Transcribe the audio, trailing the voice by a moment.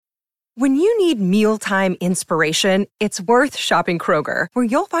When you need mealtime inspiration, it's worth shopping Kroger, where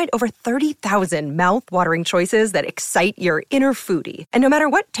you'll find over 30,000 mouth-watering choices that excite your inner foodie. And no matter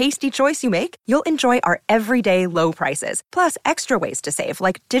what tasty choice you make, you'll enjoy our everyday low prices, plus extra ways to save,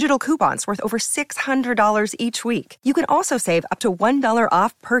 like digital coupons worth over $600 each week. You can also save up to $1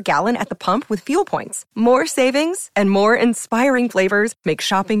 off per gallon at the pump with fuel points. More savings and more inspiring flavors make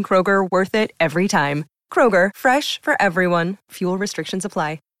shopping Kroger worth it every time. Kroger, fresh for everyone. Fuel restrictions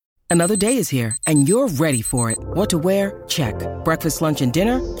apply. Another day is here, and you're ready for it. What to wear? Check. Breakfast, lunch, and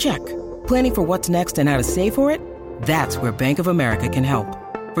dinner? Check. Planning for what's next and how to save for it? That's where Bank of America can help.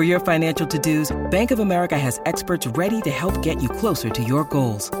 For your financial to-dos, Bank of America has experts ready to help get you closer to your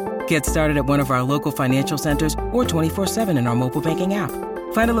goals. Get started at one of our local financial centers or 24/7 in our mobile banking app.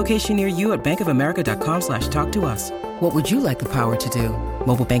 Find a location near you at bankofamerica.com/talktous. What would you like the power to do?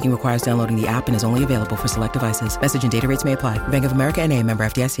 Mobile banking requires downloading the app and is only available for select devices. Message and data rates may apply. Bank of America N.A., member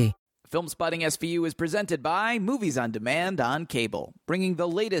FDIC. Film Spotting SVU is presented by Movies on Demand on Cable, bringing the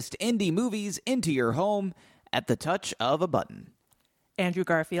latest indie movies into your home at the touch of a button. Andrew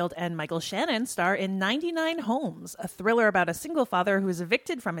Garfield and Michael Shannon star in 99 Homes, a thriller about a single father who is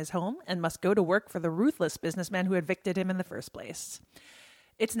evicted from his home and must go to work for the ruthless businessman who evicted him in the first place.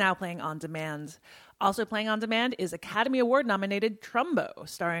 It's now playing on demand. Also playing on demand is Academy Award-nominated Trumbo,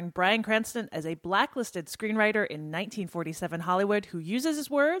 starring Bryan Cranston as a blacklisted screenwriter in 1947 Hollywood who uses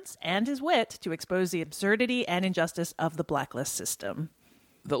his words and his wit to expose the absurdity and injustice of the blacklist system.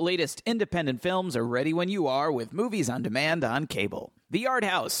 The latest independent films are ready when you are with Movies on Demand on Cable. The Art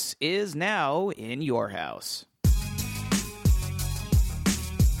House is now in your house.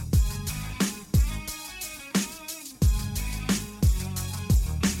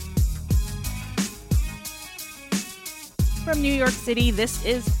 From New York City, this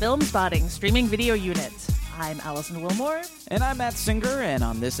is Film Spotting, streaming video unit. I'm Allison Wilmore. And I'm Matt Singer, and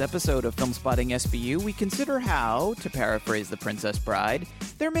on this episode of Film Spotting SVU, we consider how, to paraphrase The Princess Bride,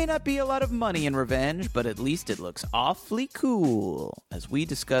 there may not be a lot of money in revenge, but at least it looks awfully cool, as we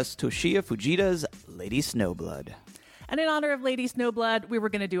discuss Toshiya Fujita's Lady Snowblood. And in honor of Lady Snowblood, we were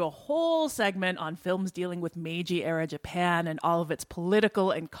going to do a whole segment on films dealing with Meiji-era Japan and all of its political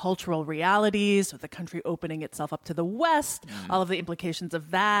and cultural realities, with the country opening itself up to the West, all of the implications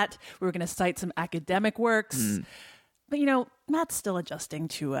of that. We were going to cite some academic works. But, you know, Matt's still adjusting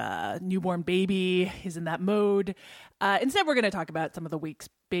to a newborn baby. He's in that mode. Instead, we're going to talk about some of the week's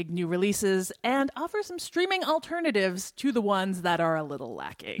big new releases and offer some streaming alternatives to the ones that are a little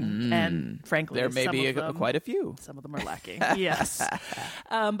lacking. And frankly, there may be quite a few. Some of them are lacking, yes.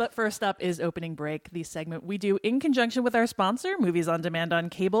 But first up is Opening Break, the segment we do in conjunction with our sponsor, Movies on Demand on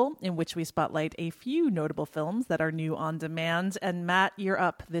Cable, in which we spotlight a few notable films that are new on demand. And Matt, you're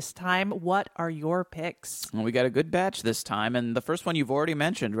up this time. What are your picks? Well, we got a good batch this time, and the first one you've already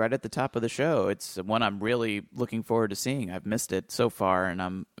mentioned right at the top of the show. It's one I'm really looking forward to seeing. I've missed it so far, and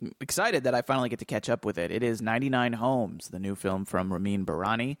I'm excited that I finally get to catch up with it. It is 99 Homes, the new film from Ramin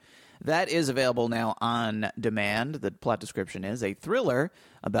Bahrani. That is available now on demand. The plot description is a thriller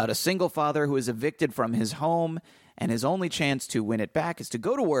about a single father who is evicted from his home, and his only chance to win it back is to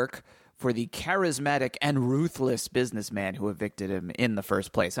go to work for the charismatic and ruthless businessman who evicted him in the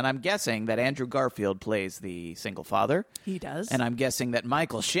first place. And I'm guessing that Andrew Garfield plays the single father. He does. And I'm guessing that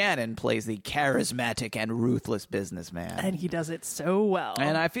Michael Shannon plays the charismatic and ruthless businessman. And he does it so well.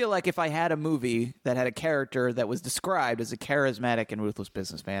 And I feel like if I had a movie that had a character that was described as a charismatic and ruthless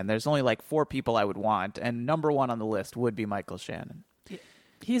businessman, there's only like 4 people I would want, and number 1 on the list would be Michael Shannon.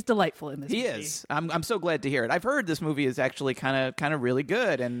 He's delightful in this movie. He is. I'm so glad to hear it. I've heard this movie is actually kind of really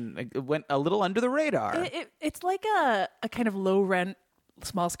good, and it went a little under the radar. It's like a kind of low rent,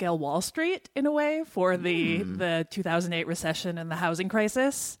 small scale Wall Street in a way for the 2008 recession and the housing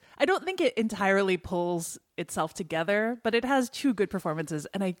crisis. I don't think it entirely pulls itself together, but it has 2 good performances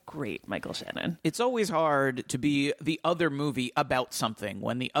and a great Michael Shannon. It's always hard to be the other movie about something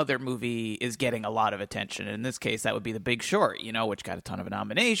when the other movie is getting a lot of attention. In this case, that would be The Big Short, which got a ton of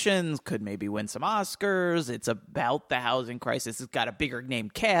nominations, could maybe win some Oscars. It's about the housing crisis. It's got a bigger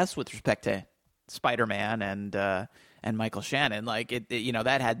name cast with respect to Spider-Man and Michael Shannon. Like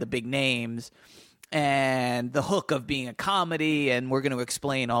that had the big names and the hook of being a comedy, and we're going to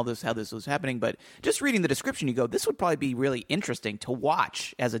explain how this was happening. But just reading the description, you go, this would probably be really interesting to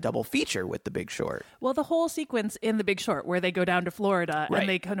watch as a double feature with The Big Short. Well, the whole sequence in The Big Short where they go down to Florida and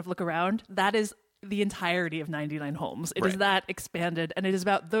they kind of look around, that is the entirety of 99 Homes. It is that expanded, and it is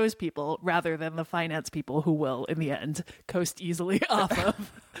about those people rather than the finance people who will, in the end, coast easily off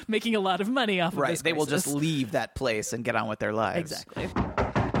of making a lot of money off of this crisis. They will just leave that place and get on with their lives. Exactly.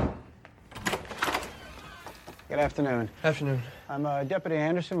 Good afternoon. Afternoon. I'm Deputy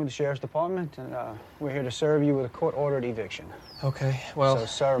Anderson with the Sheriff's Department, and we're here to serve you with a court-ordered eviction. Okay, well... So,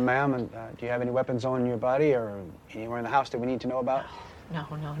 sir, ma'am, and, do you have any weapons on your body or anywhere in the house that we need to know about? No.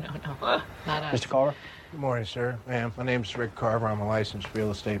 Not us. Mr. Carver? Good morning, sir. Ma'am, my name's Rick Carver. I'm a licensed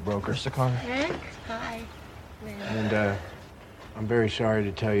real estate broker. Mr. Carver. Rick, hi. And, I'm very sorry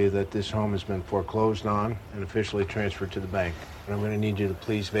to tell you that this home has been foreclosed on and officially transferred to the bank. And I'm going to need you to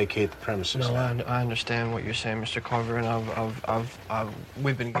please vacate the premises. No, I understand what you're saying, Mr. Carver, and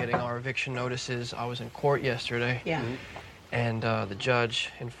we've been getting our eviction notices. I was in court yesterday. Yeah. And the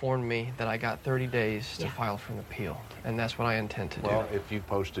judge informed me that I got 30 days to file for an appeal, and that's what I intend to do. Well, if you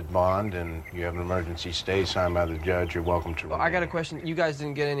posted bond and you have an emergency stay signed by the judge, you're welcome to remain. I got a question. You guys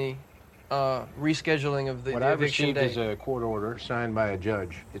didn't get any rescheduling of the What I eviction received day? is a court order signed by a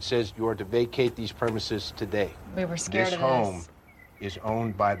judge. It says you are to vacate these premises today. We were scared this of home this. is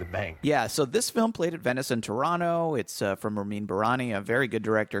owned by the bank. Yeah, so this film played at Venice and Toronto. It's from Ramin Barani, a very good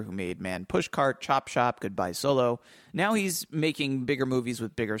director who made Man Pushcart, Chop Shop, Goodbye Solo. Now he's making bigger movies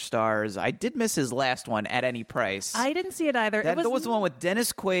with bigger stars. I did miss his last one, At Any Price. I didn't see it either. That was the one with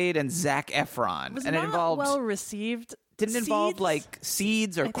Dennis Quaid and Zac Efron. It was and not it involved well received. Didn't involve Seeds? like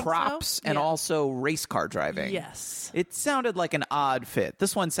seeds or I think crops so. and Yeah. also race car driving. Yes. It sounded like an odd fit.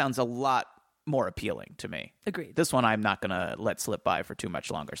 This one sounds a lot more appealing to me. Agreed. This one I'm not going to let slip by for too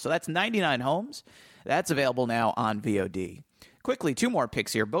much longer. So that's 99 Homes. That's available now on VOD. Quickly, two more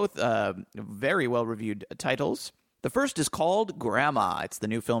picks here, both very well-reviewed titles. The first is called Grandma. It's the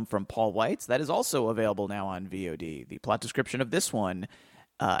new film from Paul Weitz. That is also available now on VOD. The plot description of this one: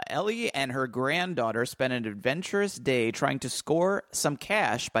 Ellie and her granddaughter spend an adventurous day trying to score some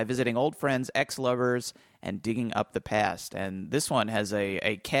cash by visiting old friends, ex-lovers, and digging up the past. And this one has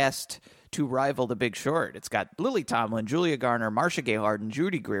a cast to rival The Big Short. It's got Lily Tomlin, Julia Garner, Marcia Gay Harden,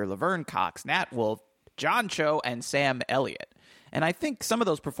 Judy Greer, Laverne Cox, Nat Wolff, John Cho, and Sam Elliott. And I think some of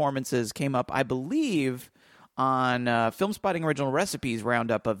those performances came up, I believe, on Film Spotting Original Recipes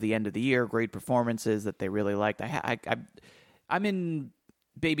roundup of the end of the year. Great performances that they really liked. I'm in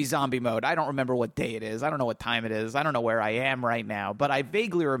baby zombie mode. I don't remember what day it is. I don't know what time it is. I don't know where I am right now. But I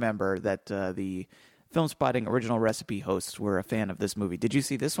vaguely remember that the Film Spotting Original Recipe hosts were a fan of this movie. Did you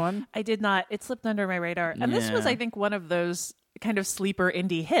see this one? I did not. It slipped under my radar. And this was, I think, one of those kind of sleeper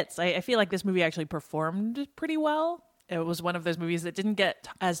indie hits. I feel like this movie actually performed pretty well. It was one of those movies that didn't get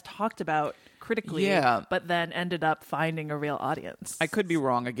as talked about critically, but then ended up finding a real audience. I could be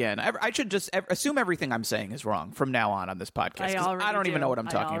wrong again. I should just assume everything I'm saying is wrong from now on this podcast. I don't even know what I'm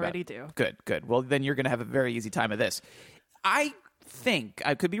talking about. I already do. Good. Well, then you're going to have a very easy time of this. I think,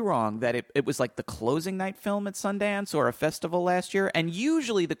 I could be wrong, that it was like the closing night film at Sundance or a festival last year, and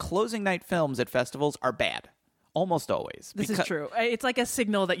usually the closing night films at festivals are bad. Almost always. This is true. It's like a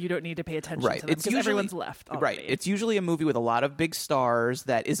signal that you don't need to pay attention to them because everyone's left already. Right. It's usually a movie with a lot of big stars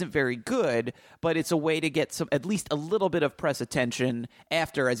that isn't very good, but it's a way to get at least a little bit of press attention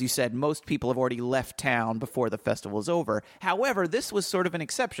after, as you said, most people have already left town before the festival is over. However, this was sort of an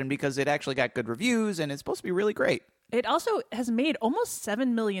exception because it actually got good reviews and it's supposed to be really great. It also has made almost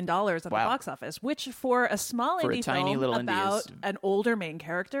 $7 million at the box office, which for a small indie film about an older main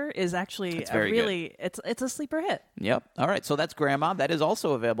character is actually it's a sleeper hit. Yep. All right. So that's Grandma. That is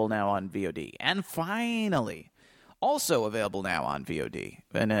also available now on VOD. And finally, also available now on VOD,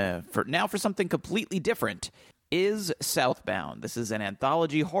 and for something completely different, is Southbound. This is an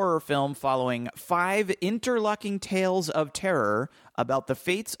anthology horror film following 5 interlocking tales of terror about the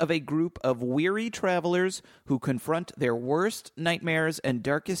fates of a group of weary travelers who confront their worst nightmares and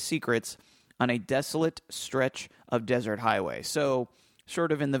darkest secrets on a desolate stretch of desert highway. So,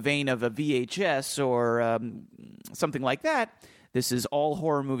 sort of in the vein of a VHS or something like that, this is all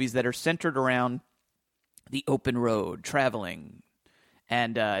horror movies that are centered around the open road, traveling.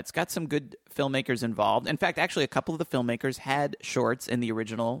 And it's got some good filmmakers involved. In fact, actually, a couple of the filmmakers had shorts in the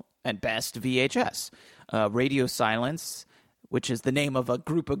original and best VHS. Radio Silence, which is the name of a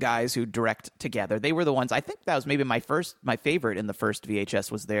group of guys who direct together. They were the ones, I think that was maybe my favorite in the first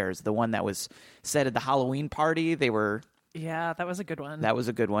VHS was theirs. The one that was set at the Halloween party. Yeah, that was a good one. That was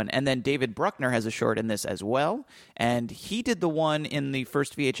a good one. And then David Bruckner has a short in this as well. And he did the one in the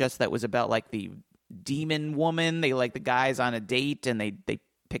first VHS that was about like the demon woman. They like the guys on a date and they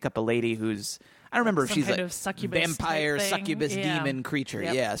pick up a lady who's, I don't remember if she's like a vampire, succubus, demon creature.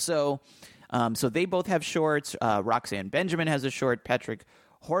 Yep. Yeah. So they both have shorts. Roxanne Benjamin has a short. Patrick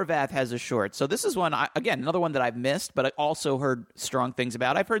Horvath has a short. So this is one, again, another one that I've missed, but I also heard strong things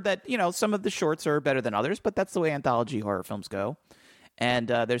about. I've heard that, some of the shorts are better than others, but that's the way anthology horror films go. And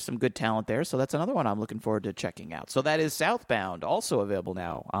there's some good talent there. So that's another one I'm looking forward to checking out. So that is Southbound, also available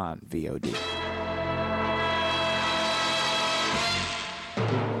now on VOD.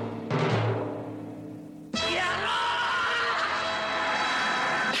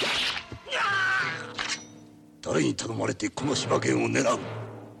 頼まれてこの柴犬を狙う。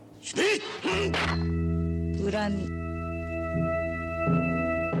死ね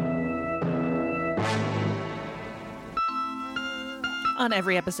！On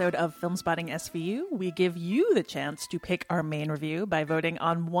every episode of Filmspotting SVU, we give you the chance to pick our main review by voting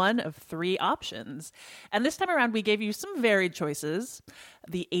on one of three options. And this time around, we gave you some varied choices.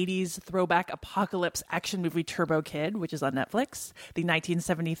 The 80s throwback apocalypse action movie Turbo Kid, which is on Netflix. The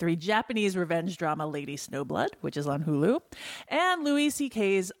 1973 Japanese revenge drama Lady Snowblood, which is on Hulu. And Louis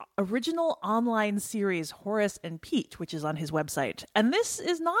C.K.'s original online series Horace and Pete, which is on his website. And this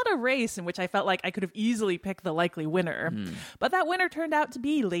is not a race in which I felt like I could have easily picked the likely winner. But that winner turned out to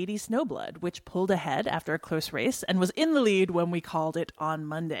be Lady Snowblood, which pulled ahead after a close race and was in the lead when we called it on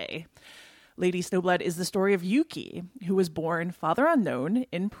Monday. Lady Snowblood is the story of Yuki, who was born father unknown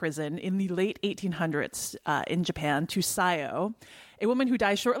in prison in the late 1800s in Japan to Sayo, a woman who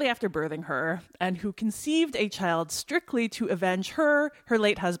died shortly after birthing her and who conceived a child strictly to avenge her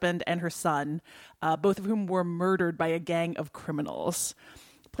late husband, and her son, both of whom were murdered by a gang of criminals.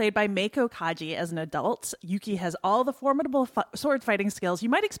 Played by Meiko Kaji as an adult, Yuki has all the formidable sword fighting skills you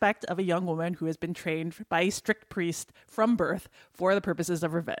might expect of a young woman who has been trained by a strict priest from birth for the purposes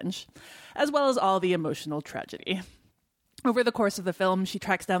of revenge, as well as all the emotional tragedy. Over the course of the film, she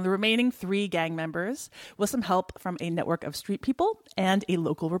tracks down the remaining 3 gang members with some help from a network of street people and a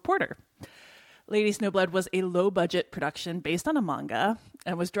local reporter. Lady Snowblood was a low-budget production based on a manga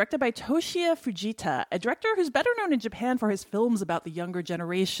and was directed by Toshiya Fujita, a director who's better known in Japan for his films about the younger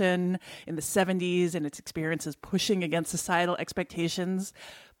generation in the 70s and its experiences pushing against societal expectations.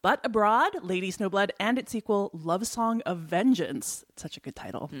 But abroad, Lady Snowblood and its sequel, Love Song of Vengeance, such a good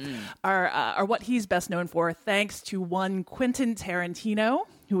title, are what he's best known for, thanks to one Quentin Tarantino,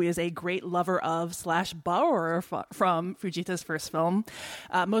 who is a great lover of / borrower from Fujita's first film,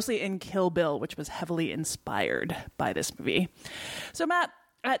 mostly in Kill Bill, which was heavily inspired by this movie. So, Matt,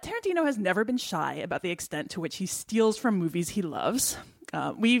 Tarantino has never been shy about the extent to which he steals from movies he loves.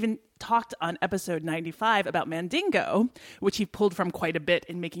 We even talked on episode 95 about Mandingo, which he pulled from quite a bit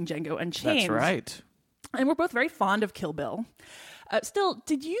in making Django Unchained. That's right. And we're both very fond of Kill Bill. Still,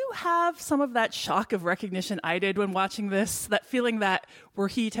 did you have some of that shock of recognition I did when watching this? That feeling that were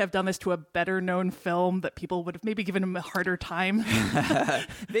he to have done this to a better-known film, that people would have maybe given him a harder time?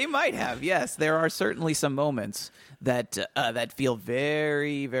 They might have, yes. There are certainly some moments that that feel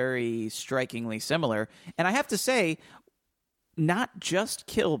very, very strikingly similar. And I have to say, not just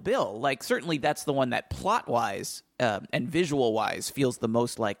Kill Bill. Like, certainly that's the one that plot-wise and visual-wise feels the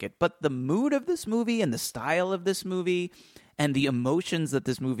most like it. But the mood of this movie and the style of this movie and the emotions that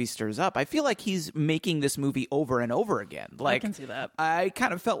this movie stirs up, I feel like he's making this movie over and over again. Like, I can see that. I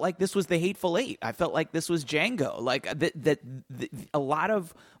kind of felt like this was The Hateful Eight. I felt like this was Django. Like, a lot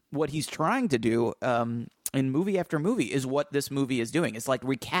of what he's trying to do in movie after movie is what this movie is doing. It's like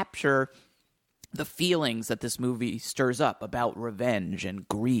recapture the feelings that this movie stirs up about revenge and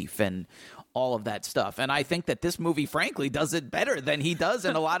grief and all of that stuff. And I think that this movie, frankly, does it better than he does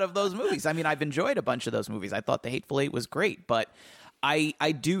in a lot of those movies. I mean, I've enjoyed a bunch of those movies. I thought The Hateful Eight was great, but I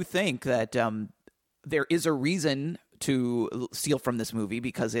do think that there is a reason to steal from this movie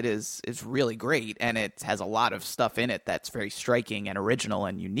because it's really great and it has a lot of stuff in it that's very striking and original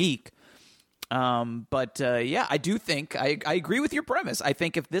and unique. Yeah, I do think I agree with your premise. I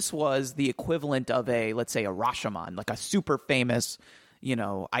think if this was the equivalent of let's say a Rashomon, like a super famous,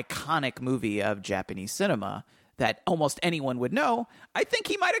 iconic movie of Japanese cinema that almost anyone would know, I think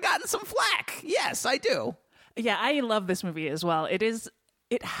he might have gotten some flack. Yes, I do. Yeah, I love this movie as well. It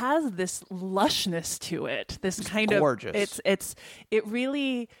has this lushness to it. This kind gorgeous. It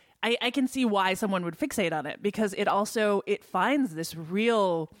really, I can see why someone would fixate on it because it finds this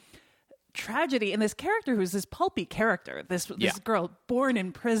real tragedy in this character who's this pulpy character, this girl born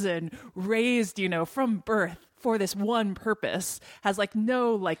in prison, raised, from birth for this one purpose, has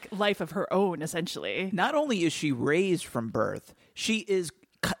no life of her own, essentially. Not only is she raised from birth, she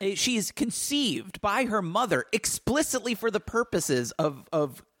is conceived by her mother explicitly for the purposes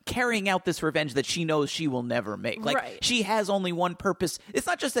of carrying out this revenge that she knows she will never make. Right. She has only one purpose. It's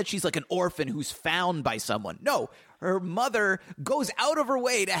not just that she's like an orphan who's found by someone. No, her mother goes out of her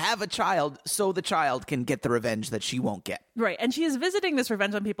way to have a child so the child can get the revenge that she won't get. Right. And she is visiting this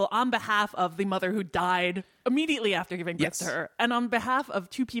revenge on people on behalf of the mother who died immediately after giving birth to her, and on behalf of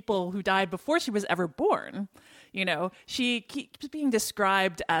 2 people who died before she was ever born. She keeps being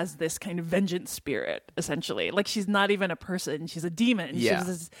described as this kind of vengeance spirit, essentially. Like, she's not even a person. She's a demon. Yeah.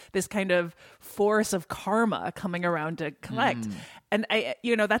 She's this kind of force of karma coming around to collect. And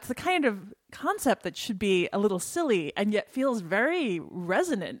that's the kind of concept that should be a little silly and yet feels very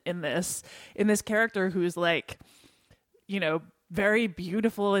resonant in this character who's very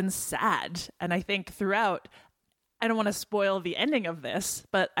beautiful and sad. And I think throughout, I don't want to spoil the ending of this,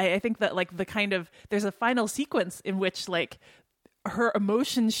 but I think that like there's a final sequence in which like her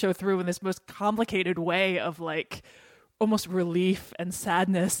emotions show through in this most complicated way of like almost relief and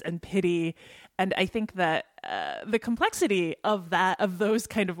sadness and pity. And I think that the complexity of those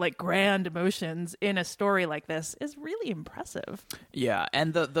kind of like grand emotions in a story like this is really impressive. Yeah,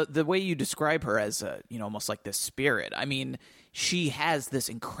 and the way you describe her as almost like this spirit. I mean, she has this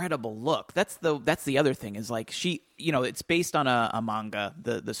incredible look. That's the other thing is like she, it's based on a manga,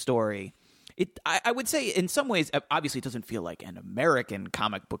 the story. I would say in some ways, obviously it doesn't feel like an American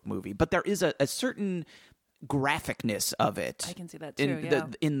comic book movie, but there is a certain graphicness of it. I can see that too.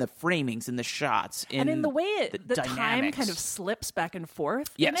 In the framings, in the shots, and in the way the time dynamics. kind of slips back and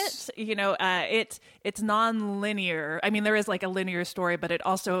forth. Yes. In it, it's non-linear. I mean, there is like a linear story, but it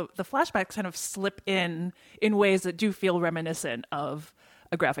also the flashbacks kind of slip in ways that do feel reminiscent of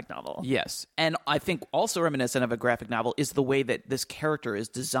a graphic novel. Yes. And I think also reminiscent of a graphic novel is the way that this character is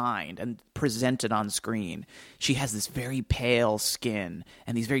designed and presented on screen. She has this very pale skin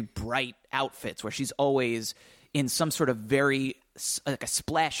and these very bright outfits where she's always in some sort of very like a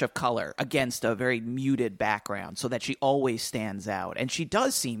splash of color against a very muted background so that she always stands out. And she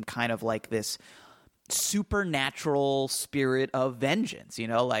does seem kind of like this supernatural spirit of vengeance,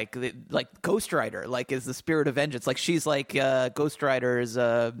 like Ghost Rider, like is the spirit of vengeance. Like she's like Ghost Rider's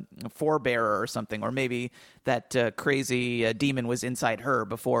forebearer or something, or maybe that crazy demon was inside her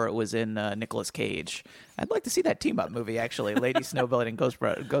before it was in Nicolas Cage. I'd like to see that team up movie, actually, Lady Snowblade and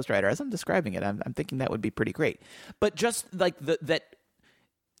Ghost Rider. As I'm describing it, I'm thinking that would be pretty great. But just like that.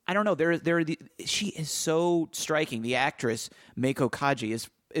 I don't know. She is so striking. The actress Meiko Kaji is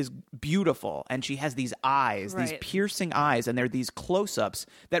beautiful, and she has these eyes, these piercing eyes, and they're these close-ups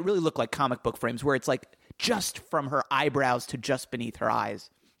that really look like comic book frames where it's like just from her eyebrows to just beneath her eyes.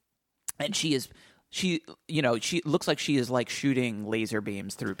 And she looks like she is like shooting laser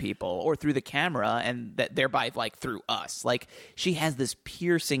beams through people or through the camera, and that thereby like through us. Like she has this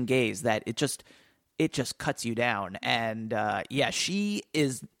piercing gaze that it just cuts you down. And she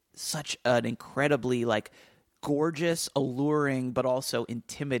is such an incredibly like gorgeous, alluring, but also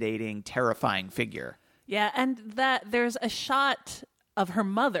intimidating, terrifying figure. Yeah, and that there's a shot of her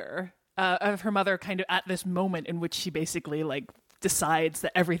mother kind of at this moment in which she basically like decides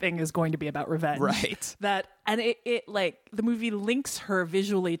that everything is going to be about revenge. Right. It like the movie links her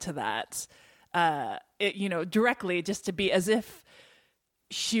visually to that, directly, just to be as if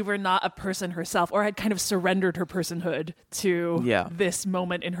she were not a person herself or had kind of surrendered her personhood to this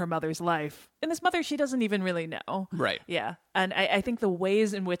moment in her mother's life. And this mother she doesn't even really know. Right. Yeah. And I think the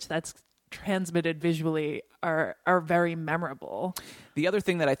ways in which that's transmitted visually are very memorable. The other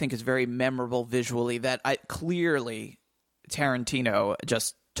thing that I think is very memorable visually that clearly Tarantino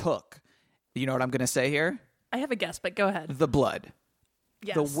just took. You know what I'm going to say here? I have a guess, but go ahead. The blood.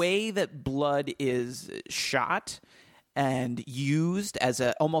 Yes. The way that blood is shot and used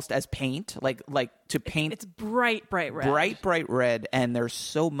almost as paint, like to paint. It's bright red. Bright red, and there's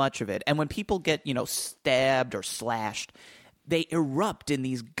so much of it. And when people get, stabbed or slashed, they erupt in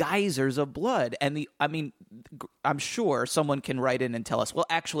these geysers of blood. And I'm sure someone can write in and tell us, well,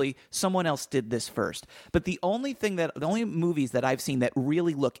 actually, someone else did this first. But the only movies that I've seen that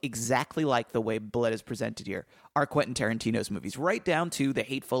really look exactly like the way blood is presented here are Quentin Tarantino's movies, right down to The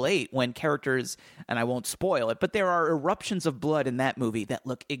Hateful Eight, when characters, and I won't spoil it, but there are eruptions of blood in that movie that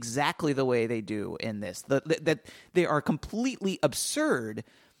look exactly the way they do in this. That they are completely absurd,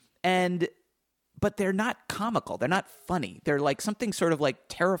 but they're not comical. They're not funny. They're like something sort of like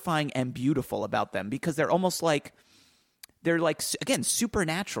terrifying and beautiful about them because they're almost like again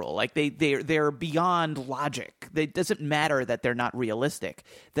supernatural. Like they're beyond logic. It doesn't matter that they're not realistic.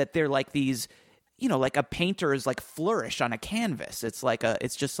 That they're like these, like a painter's like flourish on a canvas.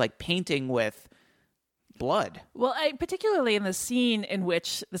 It's just like painting with blood. Well, particularly in the scene in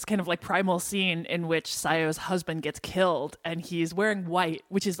which this kind of like primal scene in which Sayo's husband gets killed and he's wearing white,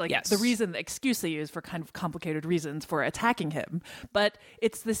 which is like the excuse they use for kind of complicated reasons for attacking him. But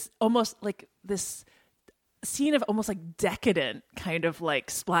it's this almost like this scene of almost like decadent kind of like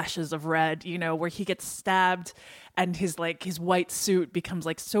splashes of red, where he gets stabbed and his white suit becomes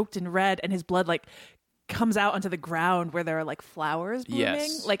like soaked in red and his blood like comes out onto the ground where there are like flowers blooming.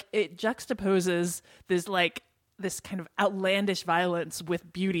 Yes. Like it juxtaposes this kind of outlandish violence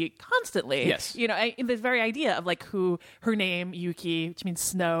with beauty constantly. Yes. In the very idea of like her name, Yuki, which means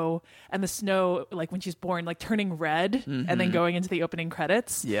snow, and the snow, like when she's born, like turning red and then going into the opening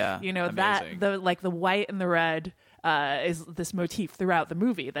credits. Yeah. That the white and the red is this motif throughout the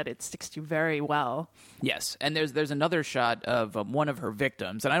movie that it sticks to very well. Yes, and there's another shot of one of her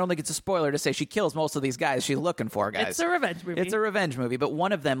victims, and I don't think it's a spoiler to say she kills most of these guys she's looking for, guys. It's a revenge movie. It's a revenge movie, but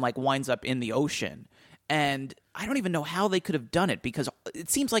one of them like winds up in the ocean, and I don't even know how they could have done it because it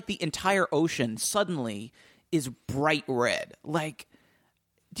seems like the entire ocean suddenly is bright red. Like,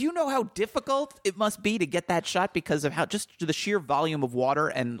 do you know how difficult it must be to get that shot because of how just the sheer volume of water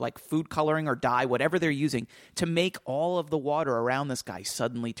and like food coloring or dye, whatever they're using, to make all of the water around this guy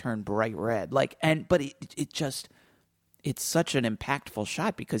suddenly turn bright red? Like, but it's such an impactful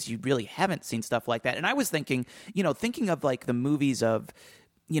shot because you really haven't seen stuff like that. And I was thinking of like the movies of,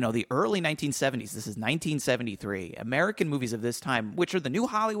 the early 1970s. This is 1973. American movies of this time, which are the new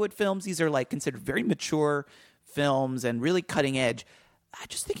Hollywood films. These are like considered very mature films and really cutting edge.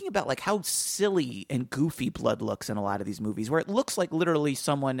 Just thinking about like how silly and goofy blood looks in a lot of these movies, where it looks like literally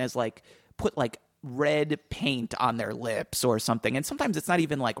someone has like put like red paint on their lips or something, and sometimes it's not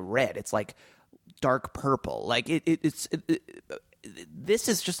even like red; it's like dark purple. Like this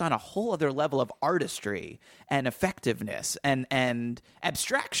is just on a whole other level of artistry and effectiveness and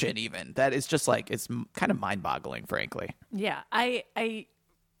abstraction, even that is just like it's kind of mind-boggling, frankly. Yeah, I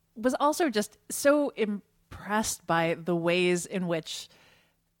was also just so impressed by the ways in which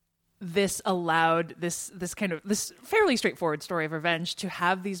this allowed this fairly straightforward story of revenge to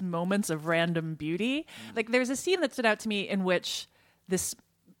have these moments of random beauty. Like there's a scene that stood out to me in which this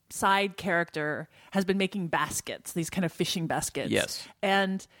side character has been making baskets, these kind of fishing baskets. Yes.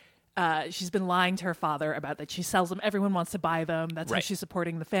 And she's been lying to her father about that. She sells them. Everyone wants to buy them. That's how she's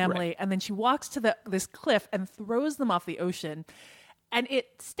supporting the family. Right. And then she walks to this cliff and throws them off the ocean. And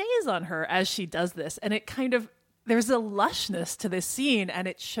it stays on her as she does this. And it kind of, there's a lushness to this scene, and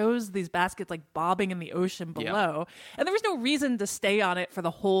it shows these baskets like bobbing in the ocean below. Yeah. And there was no reason to stay on it for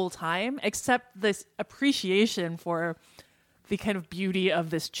the whole time, except this appreciation for the kind of beauty of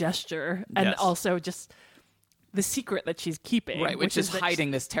this gesture, and also just the secret that she's keeping. Right, which is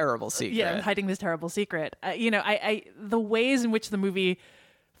hiding this terrible secret. Yeah, hiding this terrible secret. I the ways in which the movie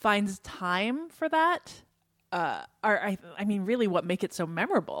finds time for that are really what make it so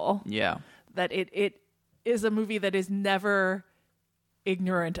memorable. Yeah. That it is a movie that is never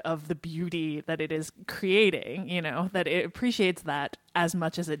ignorant of the beauty that it is creating, that it appreciates that as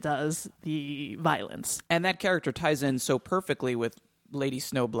much as it does the violence. And that character ties in so perfectly with Lady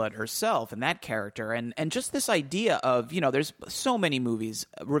Snowblood herself and that character, and just this idea of, there's so many movies,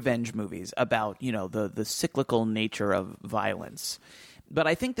 revenge movies, about, the cyclical nature of violence. But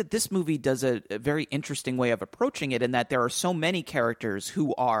I think that this movie does a very interesting way of approaching it, in that there are so many characters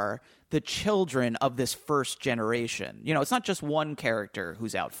who are the children of this first generation. It's not just one character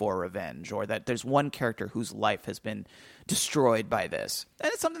who's out for revenge, or that there's one character whose life has been destroyed by this.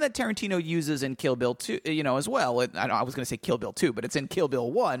 And it's something that Tarantino uses in Kill Bill 2, as well. I was going to say Kill Bill 2, but it's in Kill Bill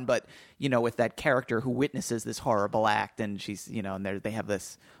 1, but, with that character who witnesses this horrible act, and she's, and they have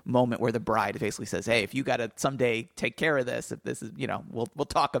this moment where the bride basically says, hey, if you got to someday take care of this, if this is, we'll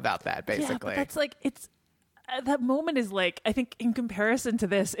talk about that, basically. Yeah, but that's like, that moment is like, I think in comparison to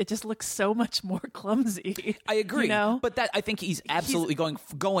this, it just looks so much more clumsy. I agree. But that, I think he's absolutely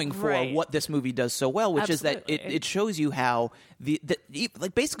going for what this movie does so well, which is that it shows you how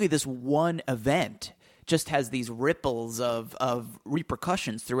basically this one event just has these ripples of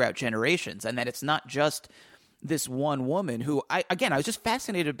repercussions throughout generations, and that it's not just this one woman who, I was just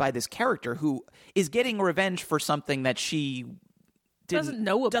fascinated by this character who is getting revenge for something that she doesn't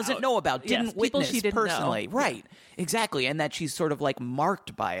know about, didn't witness personally. Right, exactly. And that she's sort of like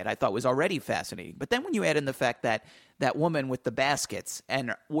marked by it, I thought was already fascinating. But then when you add in the fact that that woman with the baskets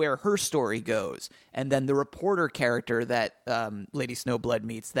and where her story goes, and then the reporter character that Lady Snowblood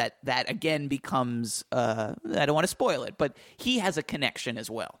meets, that again becomes, I don't want to spoil it, but he has a connection as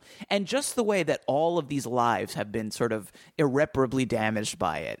well. And just the way that all of these lives have been sort of irreparably damaged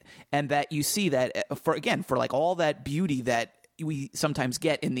by it, and that you see that, for like all that beauty that we sometimes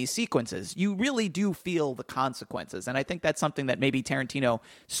get in these sequences, you really do feel the consequences. And I think that's something that maybe Tarantino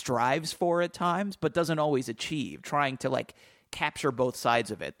strives for at times, but doesn't always achieve, trying to like capture both sides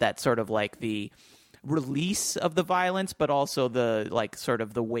of it. That sort of like the release of the violence, but also the like sort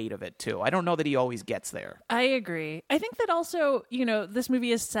of the weight of it too. I don't know that he always gets there. I agree. I think that also, this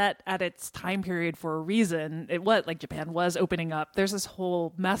movie is set at its time period for a reason. Japan was opening up. There's this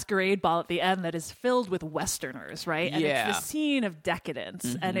whole masquerade ball at the end that is filled with Westerners, right? And it's the scene of decadence.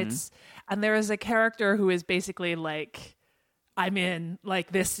 Mm-hmm. And there is a character who is basically like, I'm in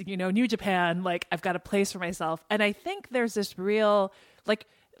like this, New Japan, like I've got a place for myself. And I think there's this real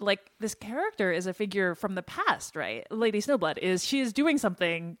like this character is a figure from the past, right? Lady Snowblood she is doing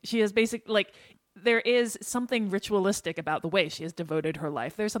something. She is basically like there is something ritualistic about the way she has devoted her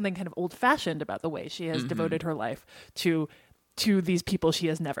life. There's something kind of old-fashioned about the way she has devoted her life to these people she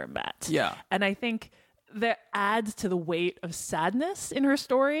has never met. Yeah. And I think that adds to the weight of sadness in her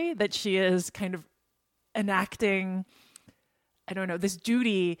story, that she is kind of enacting, I don't know, this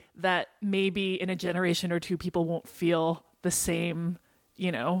duty that maybe in a generation or two people won't feel the same,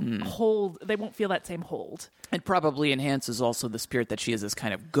 hold. They won't feel that same hold. It probably enhances also the spirit that she is this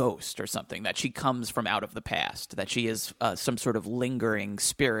kind of ghost or something, that she comes from out of the past, that she is some sort of lingering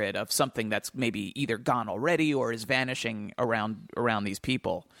spirit of something that's maybe either gone already or is vanishing around these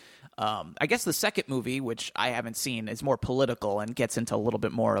people. I guess the second movie, which I haven't seen, is more political and gets into a little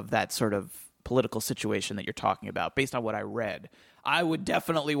bit more of that sort of political situation that you're talking about. Based on what I read, I would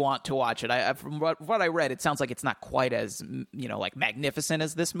definitely want to watch it. From what I read, it sounds like it's not quite as like magnificent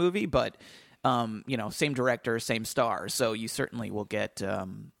as this movie, but same director, same star, so you certainly will get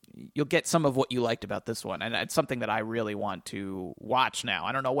you'll get some of what you liked about this one, and it's something that I really want to watch now.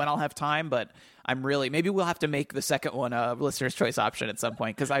 I don't know when I'll have time, but maybe we'll have to make the second one a listener's choice option at some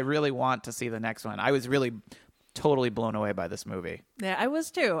point, because I really want to see the next one. I was really totally blown away by this movie. Yeah, I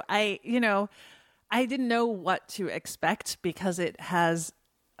was too. I didn't know what to expect, because it has,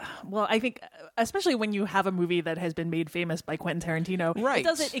 well, I think especially when you have a movie that has been made famous by Quentin Tarantino, right,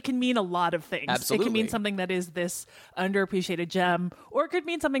 it can mean a lot of things. Absolutely. It can mean something that is this underappreciated gem, or it could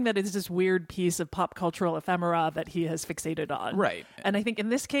mean something that is this weird piece of pop cultural ephemera that he has fixated on. Right. And I think in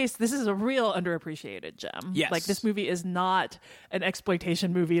this case, this is a real underappreciated gem. Yes. Like, this movie is not an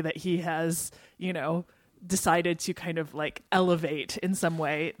exploitation movie that he has, decided to kind of like elevate in some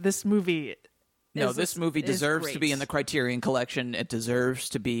way. This movie deserves to be in the Criterion Collection. It deserves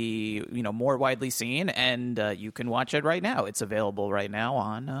to be, more widely seen, and you can watch it right now. It's available right now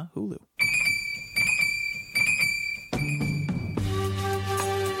on Hulu.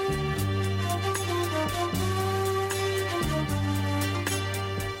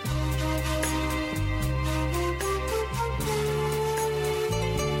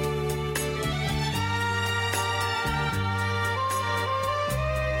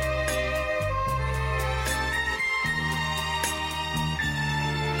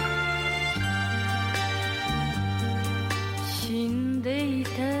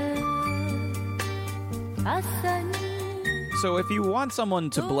 So if you want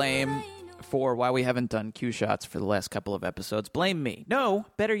someone to blame for why we haven't done Q shots for the last couple of episodes, blame me. No,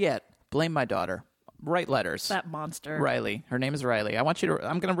 better yet, blame my daughter. Write letters. That monster. Riley. Her name is Riley. I'm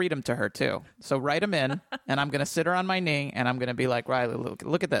going to read them to her too. So write them in, and I'm going to sit her on my knee, and I'm going to be like, Riley,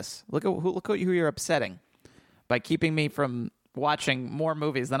 look at this. Look at who you're upsetting by keeping me from watching more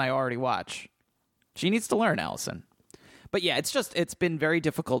movies than I already watch. She needs to learn, Allison. But yeah, it's been very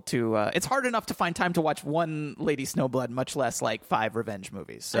difficult to, it's hard enough to find time to watch one Lady Snowblood, much less like 5 revenge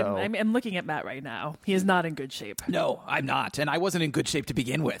movies. So I'm looking at Matt right now. He is not in good shape. No, I'm not. And I wasn't in good shape to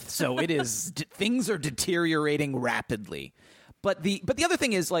begin with. So it is, things are deteriorating rapidly. But the other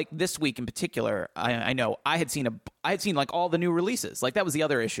thing is, like, this week in particular, I know I had seen like all the new releases. Like, that was the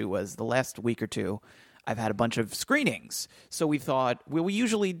other issue, was the last week or two I've had a bunch of screenings. So we thought, we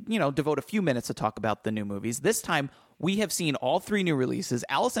usually, devote a few minutes to talk about the new movies. This time, we have seen all 3 new releases.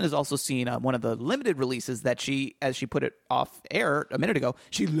 Allison has also seen one of the limited releases that she, as she put it off air a minute ago,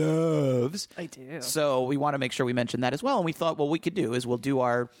 she loves. I do. So we want to make sure we mention that as well. And we thought what we could do is we'll do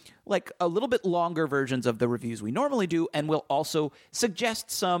our, like, a little bit longer versions of the reviews we normally do, and we'll also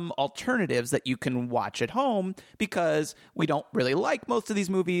suggest some alternatives that you can watch at home, because we don't really like most of these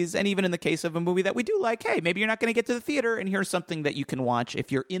movies. And even in the case of a movie that we do like, hey, maybe you're not going to get to the theater, and here's something that you can watch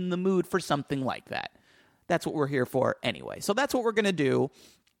if you're in the mood for something like that. That's what we're here for anyway. So that's what we're going to do.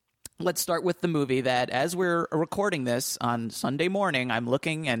 Let's start with the movie that, as we're recording this on Sunday morning, I'm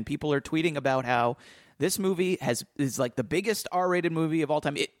looking and people are tweeting about how this movie is like the biggest R-rated movie of all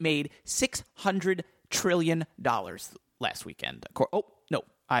time. It made $600 trillion last weekend. Oh, no,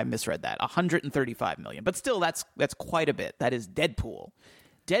 I misread that. $135 million. But still, that's quite a bit. That is Deadpool.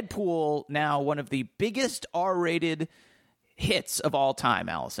 Deadpool, now one of the biggest R-rated hits of all time,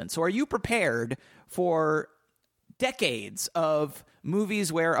 Allison. So are you prepared for decades of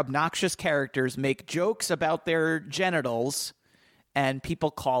movies where obnoxious characters make jokes about their genitals and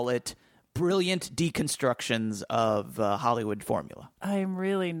people call it brilliant deconstructions of Hollywood formula? I'm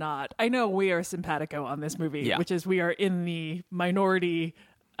really not. I know we are simpatico on this movie, which is we are in the minority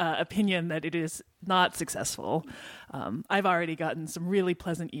opinion that it is not successful. I've already gotten some really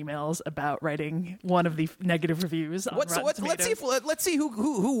pleasant emails about writing one of the negative reviews on Rotten Tomatoes. Let's see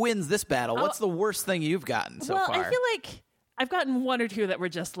who wins this battle. What's the worst thing you've gotten so far? I feel like I've gotten one or two that were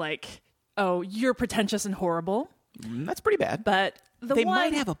just like, "Oh, you're pretentious and horrible." That's pretty bad. But they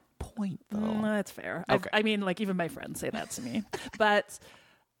might have a point. point, though. That's fair. Okay. I mean, like, even my friends say that to me. But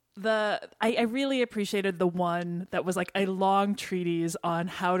I really appreciated the one that was like a long treatise on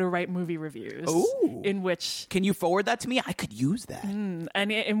how to write movie reviews. Ooh. In which... Can you forward that to me? I could use that. And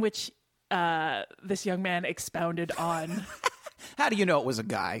in which this young man expounded on... How do you know it was a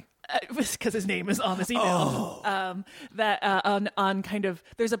guy? Because his name is on this email. On kind of,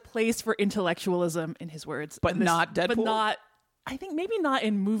 there's a place for intellectualism in his words, but not Deadpool. But not, I think maybe not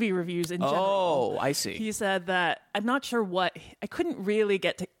in movie reviews in general. Oh, I see. He said that I'm not sure I couldn't really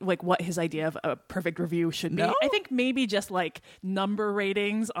get to like what his idea of a perfect review should be. No? I think maybe just like number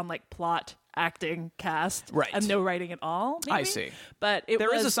ratings on like plot, acting, cast, right, and no writing at all. Maybe. I see. But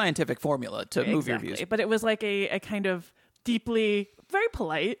there is a scientific formula to movie reviews. But it was like a kind of deeply, very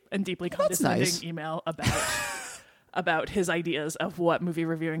polite and deeply condescending email about his ideas of what movie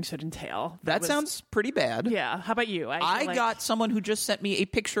reviewing should entail. That sounds pretty bad. Yeah. How about you? I got someone who just sent me a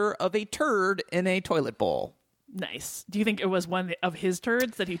picture of a turd in a toilet bowl. Nice. Do you think it was one of his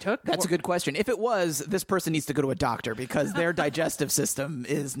turds that he took? That's a good question. If it was, this person needs to go to a doctor because their digestive system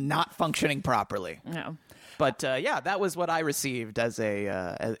is not functioning properly. No. But that was what I received as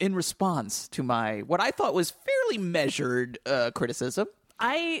in response to my what I thought was fairly measured criticism.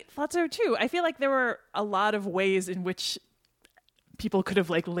 I thought so too. I feel like there were a lot of ways in which people could have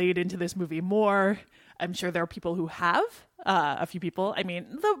like laid into this movie more. I'm sure there are people who have. A few people. I mean,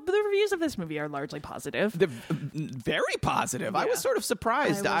 the reviews of this movie are largely positive. They're very positive. Yeah. I was sort of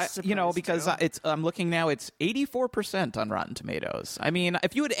surprised. Because I'm looking now. It's 84% on Rotten Tomatoes. I mean,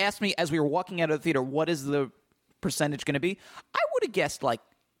 if you had asked me as we were walking out of the theater, what is the percentage going to be? I would have guessed like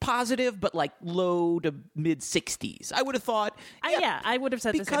positive, but like low to mid 60s. I would have thought. I would have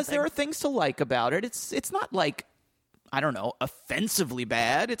said because the same thing. There are things to like about it. It's not like, I don't know, offensively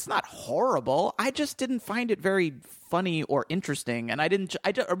bad. It's not horrible. I just didn't find it very funny or interesting, and I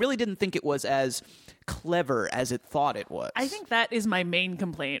really didn't think it was as clever as it thought it was. I think that is my main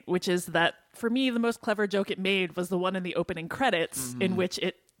complaint, which is that for me, the most clever joke it made was the one in the opening credits, in which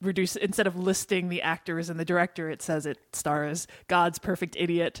it reduced, instead of listing the actors and the director, it says it stars God's perfect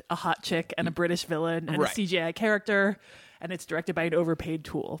idiot, a hot chick, and a British villain, and a CGI character, and it's directed by an overpaid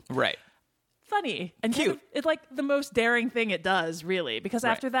tool. Right. Funny and cute. It's like the most daring thing it does, really, because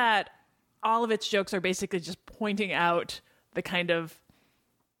after that, all of its jokes are basically just pointing out the kind of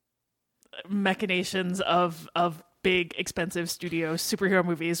machinations of big, expensive studio superhero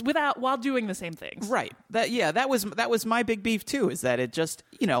movies while doing the same things. Right. That was my big beef too. Is that it just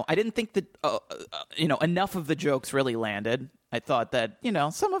I didn't think that enough of the jokes really landed. I thought that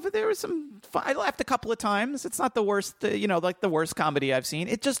some of it there was some. I laughed a couple of times. It's not the worst. Like the worst comedy I've seen.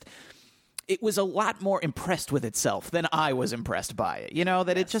 It was a lot more impressed with itself than I was impressed by it.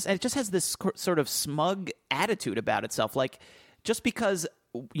 It just has this sort of smug attitude about itself. Like, just because,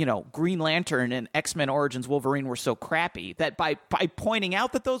 Green Lantern and X-Men Origins Wolverine were so crappy, that by pointing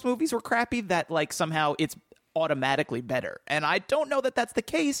out that those movies were crappy, that like somehow it's automatically better. And I don't know that that's the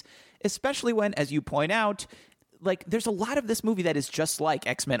case, especially when, as you point out, like there's a lot of this movie that is just like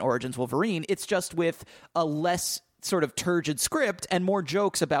X-Men Origins Wolverine. It's just with a less sort of turgid script and more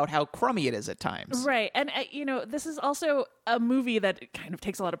jokes about how crummy it is at times. Right. And, this is also a movie that kind of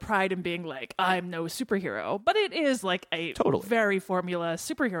takes a lot of pride in being like, I'm no superhero. But it is like a very formula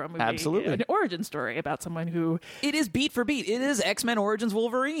superhero movie. Absolutely. An origin story about someone who... It is beat for beat. It is X-Men Origins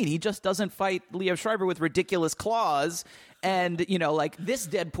Wolverine. He just doesn't fight Liev Schreiber with ridiculous claws. And, like this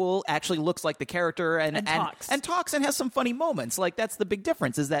Deadpool actually looks like the character and talks and has some funny moments. Like, that's the big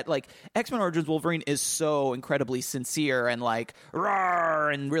difference, is that like X-Men Origins Wolverine is so incredibly sincere and like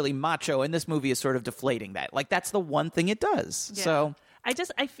rawr and really macho, and this movie is sort of deflating that. Like, that's the one thing it does. Yeah. So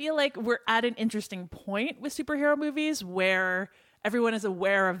I feel like we're at an interesting point with superhero movies where everyone is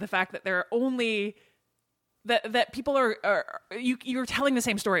aware of the fact that there are only that people you're telling the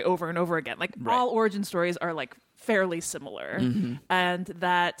same story over and over again. Like all origin stories are like fairly similar, and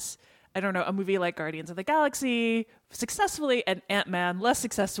that, I don't know, a movie like Guardians of the Galaxy successfully and Ant-Man less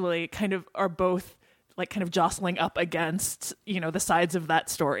successfully kind of are both like kind of jostling up against, the sides of that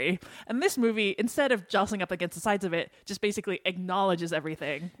story. And this movie, instead of jostling up against the sides of it, just basically acknowledges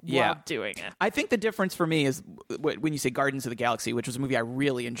everything while doing it. I think the difference for me is when you say Guardians of the Galaxy, which was a movie I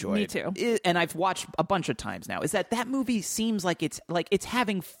really enjoyed. Me too. And I've watched a bunch of times now, is that movie seems like it's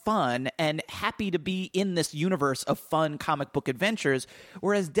having fun and happy to be in this universe of fun comic book adventures,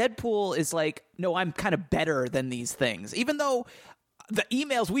 whereas Deadpool is like, no, I'm kind of better than these things. Even though the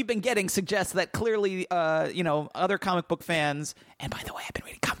emails we've been getting suggest that clearly, other comic book fans, and by the way, I've been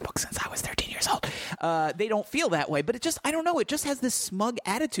reading comic books since I was 13 years salt. They don't feel that way, but I don't know, it just has this smug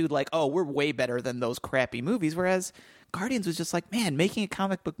attitude like, oh, we're way better than those crappy movies, whereas Guardians was just like, man, making a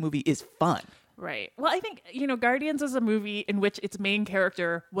comic book movie is fun. Right. Well, I think, Guardians is a movie in which its main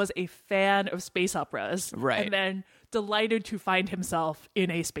character was a fan of space operas. Right. And then delighted to find himself in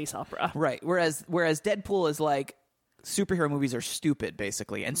a space opera. Right. Whereas Deadpool is like, superhero movies are stupid,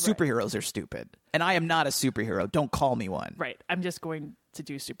 basically, and superheroes are stupid. And I am not a superhero. Don't call me one. Right. I'm just going to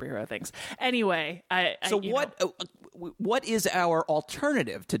do superhero things. Anyway, what is our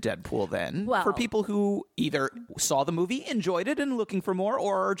alternative to Deadpool then, for people who either saw the movie, enjoyed it, and looking for more,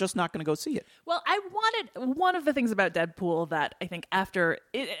 or are just not going to go see it? Well, one of the things about Deadpool that I think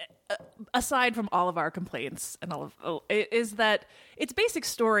aside from all of our complaints and is that its basic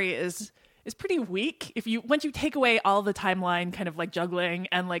story is pretty weak. Once you take away all the timeline kind of like juggling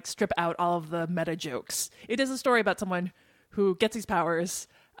and like strip out all of the meta jokes, it is a story about someone who gets these powers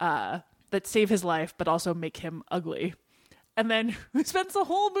that save his life but also make him ugly. And then spends the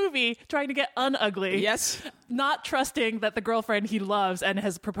whole movie trying to get unugly. Yes. Not trusting that the girlfriend he loves and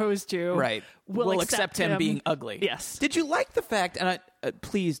has proposed to will accept him being ugly. Yes. Did you like the fact, and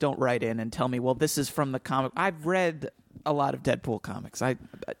please don't write in and tell me, well, this is from the comic. I've read a lot of Deadpool comics.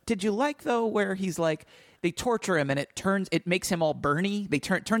 Did you like, though, where he's like, they torture him and it makes him all burny? They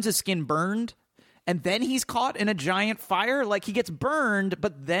turns his skin burned. And then he's caught in a giant fire? Like, he gets burned,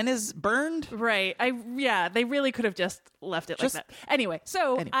 but then is burned? Right. They really could have just left it like that. Anyway,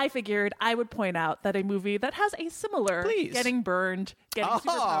 I figured I would point out that a movie that has a similar getting burned, getting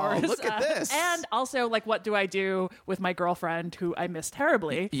superpowers. Look at this. And also, like, what do I do with my girlfriend who I miss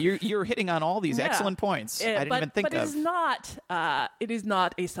terribly? You're hitting on all these excellent points. I didn't even think of. But it is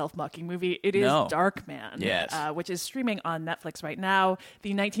not a self-mocking movie. It is Darkman, yes. Which is streaming on Netflix right now.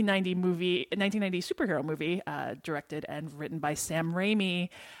 The 1990 superhero movie, directed and written by Sam Raimi,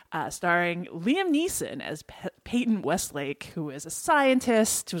 starring Liam Neeson as Peyton Westlake, who is a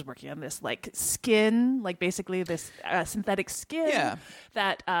scientist who's working on this like skin, like basically this synthetic skin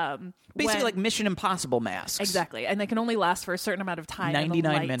that basically like Mission Impossible masks. Exactly, and they can only last for a certain amount of time.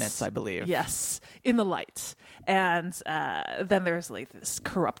 99 minutes, I believe. Yes, in the light. And then there's like this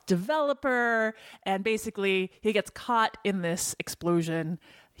corrupt developer, and basically he gets caught in this explosion.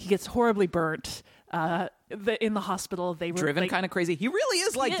 He gets horribly burnt. In the hospital, they were driven kind of crazy. He really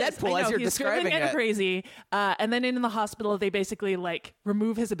is like Deadpool, as you're describing it. Kind of crazy. And then in the hospital, they basically like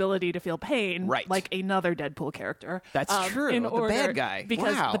remove his ability to feel pain, like another Deadpool character. That's true. The bad guy,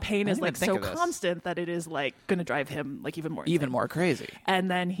 because the pain is like so constant that it is like going to drive him like even more crazy. And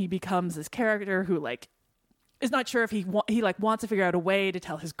then he becomes this character who like is not sure if he wants to figure out a way to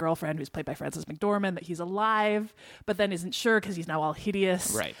tell his girlfriend, who's played by Frances McDormand, that he's alive, but then isn't sure because he's now all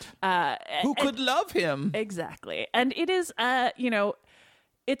hideous. Right. Who could love him? Exactly. And it is,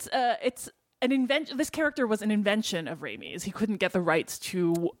 it's an invention. This character was an invention of Raimi's. He couldn't get the rights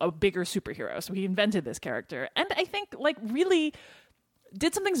to a bigger superhero, so he invented this character. And I think like really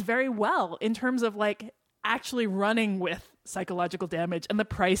did some things very well in terms of like actually running with psychological damage and the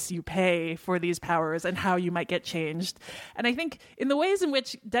price you pay for these powers and how you might get changed. And I think in the ways in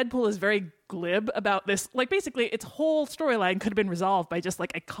which Deadpool is very glib about this, like basically its whole storyline could have been resolved by just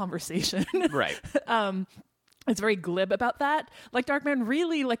like a conversation. Right. It's very glib about that. Like Darkman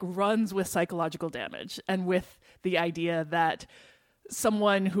really like runs with psychological damage and with the idea that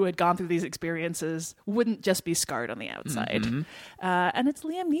someone who had gone through these experiences wouldn't just be scarred on the outside. Mm-hmm. And it's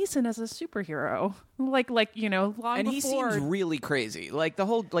Liam Neeson as a superhero. Long and before. He seems really crazy. Like the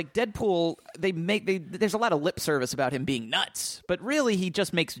whole, like Deadpool, there's a lot of lip service about him being nuts, but really he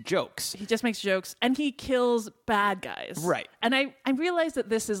just makes jokes. He just makes jokes and he kills bad guys. Right. And I realize that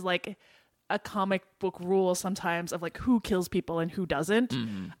this is like a comic book rule sometimes of like who kills people and who doesn't.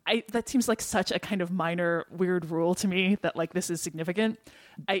 Mm-hmm. That seems like such a kind of minor weird rule to me that like this is significant.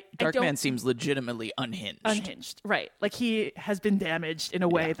 Darkman seems legitimately unhinged. Right. Like he has been damaged in a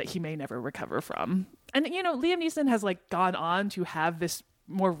way that he may never recover from. And Liam Neeson has like gone on to have this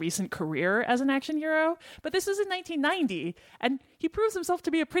more recent career as an action hero, but this is in 1990 and he proves himself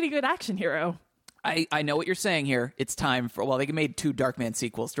to be a pretty good action hero. I know what you're saying here. It's time for, well, they made 2 Darkman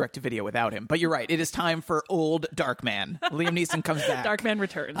sequels direct to video without him. But you're right. It is time for old Darkman. Liam Neeson comes back. Darkman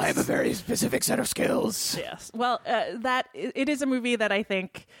returns. I have a very specific set of skills. Yes. Well, it is a movie that I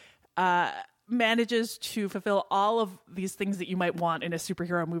think manages to fulfill all of these things that you might want in a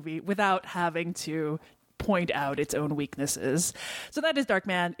superhero movie without having to point out its own weaknesses. So that is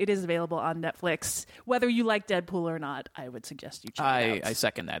Darkman. It is available on Netflix. Whether you like Deadpool or not, I would suggest you check it out. I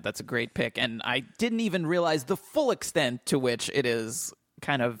second that. That's a great pick. And I didn't even realize the full extent to which it is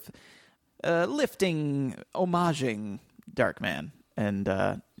kind of homaging Darkman. And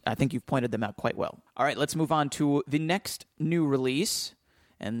I think you've pointed them out quite well. All right, let's move on to the next new release,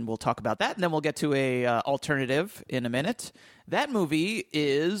 and we'll talk about that, and then we'll get to a alternative in a minute. That movie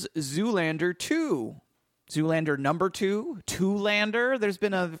is Zoolander 2. Zoolander number 2, Two-Lander. There's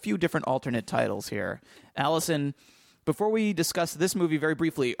been a few different alternate titles here. Allison, before we discuss this movie very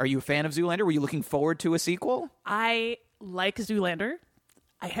briefly, are you a fan of Zoolander? Were you looking forward to a sequel? I like Zoolander.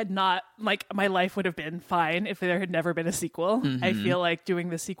 I had not, like, my life would have been fine if there had never been a sequel. I feel like doing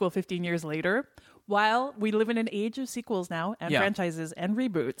the sequel 15 years later, while we live in an age of sequels now and franchises and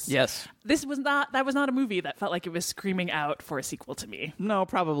reboots. Yes. That was not a movie that felt like it was screaming out for a sequel to me. No,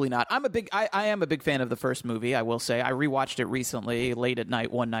 probably not. I am a big fan of the first movie, I will say. I rewatched it recently, late at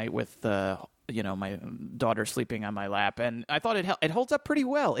night, one night with my daughter sleeping on my lap, and I thought it holds up pretty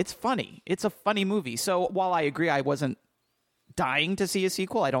well. It's funny. It's a funny movie. So while I agree I wasn't dying to see a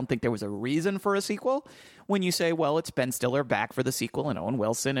sequel, I don't think there was a reason for a sequel. When you say, well, it's Ben Stiller back for the sequel, and Owen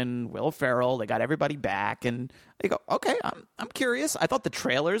Wilson and Will Ferrell, they got everybody back, and they go, okay, I'm curious. I thought the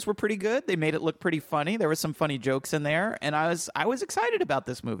trailers were pretty good. They made it look pretty funny. There were some funny jokes in there, and I was excited about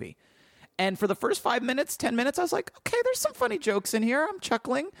this movie. And for the first 5 minutes, 10 minutes, I was like, okay, there's some funny jokes in here. I'm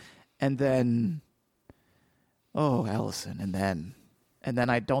chuckling. And then, oh, Allison, and then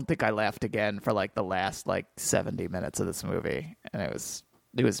I don't think I laughed again for like the last 70 minutes of this movie, and it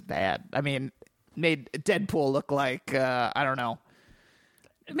was bad. I mean, made Deadpool look like I don't know,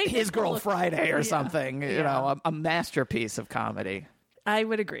 His Girl Friday or something. You know, a masterpiece of comedy. I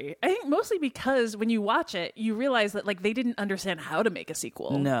would agree. I think mostly because when you watch it, you realize that they didn't understand how to make a sequel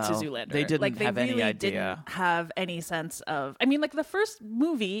to Zoolander. They didn't have really any idea. Didn't have any sense of. I mean, the first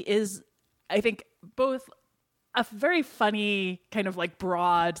movie is, I think, both a very funny kind of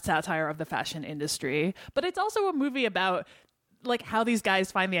broad satire of the fashion industry, but it's also a movie about how these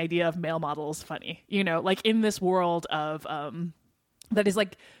guys find the idea of male models funny, in this world of that is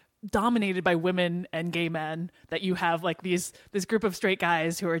dominated by women and gay men, that you have this group of straight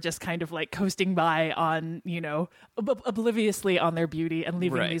guys who are just kind of coasting by on, obliviously on their beauty and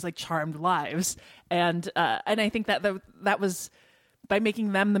living these charmed lives. And I think that was, by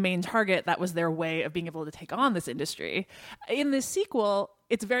making them the main target, that was their way of being able to take on this industry. In this sequel,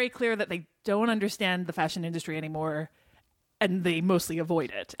 it's very clear that they don't understand the fashion industry anymore, and they mostly avoid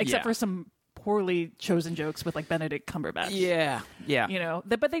it, except for some poorly chosen jokes with Benedict Cumberbatch. Yeah.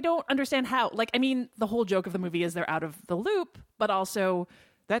 But they don't understand how. The whole joke of the movie is they're out of the loop, but also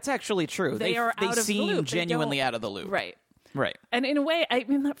that's actually true. They seem genuinely out of the loop. Right. And in a way,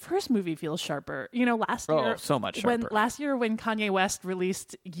 that first movie feels sharper. Last year, so much sharper. Last year when Kanye West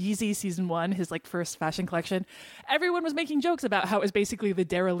released Yeezy Season 1, his first fashion collection, everyone was making jokes about how it was basically the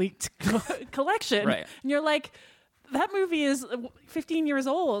derelict collection. Right. And you're like, that movie is 15 years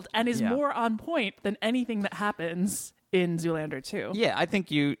old and is more on point than anything that happens in Zoolander 2. Yeah, I think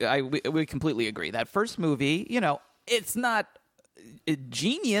we completely agree. That first movie, it's not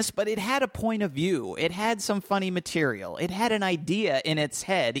genius, but it had a point of view. It had some funny material. It had an idea in its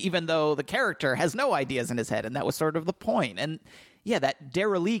head, even though the character has no ideas in his head, and that was sort of the point. And yeah, that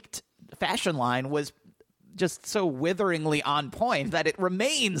derelict fashion line was just so witheringly on point that it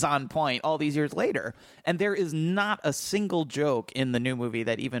remains on point all these years later. And there is not a single joke in the new movie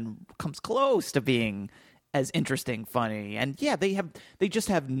that even comes close to being as interesting, funny. And yeah, they just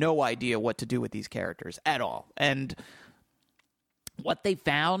have no idea what to do with these characters at all. And what they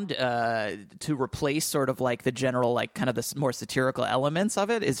found to replace sort of the general, kind of the more satirical elements of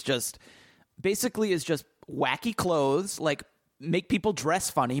it is just wacky clothes, make people dress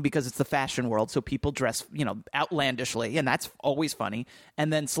funny because it's the fashion world, so people dress, outlandishly, and that's always funny.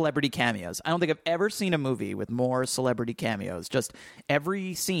 And then celebrity cameos. I don't think I've ever seen a movie with more celebrity cameos. Just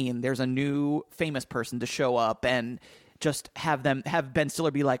every scene, there's a new famous person to show up, and just have Ben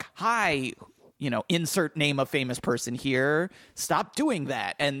Stiller be like, "Hi, insert name of famous person here. Stop doing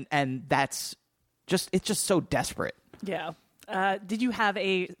that." And it's just so desperate. Yeah. Did you have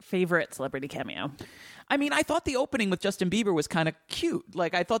a favorite celebrity cameo? I mean, I thought the opening with Justin Bieber was kind of cute.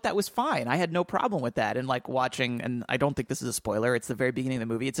 I thought that was fine. I had no problem with that. And watching, and I don't think this is a spoiler, it's the very beginning of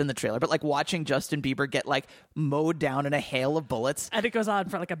the movie, it's in the trailer, but watching Justin Bieber get mowed down in a hail of bullets. And it goes on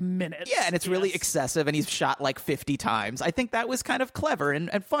for a minute. Yeah, and it's really excessive, and he's shot 50 times. I think that was kind of clever and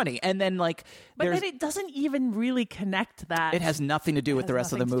funny. And then But then it doesn't even really connect that. It has nothing to do with the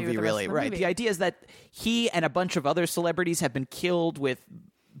rest of the movie, really. Right. The idea is that he and a bunch of other celebrities have been killed with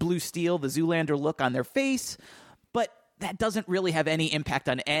blue steel, the Zoolander look on their face, but that doesn't really have any impact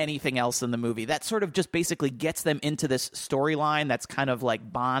on anything else in the movie. That sort of just basically gets them into this storyline that's kind of like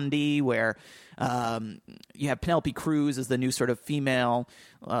Bondy, where you have Penelope Cruz as the new sort of female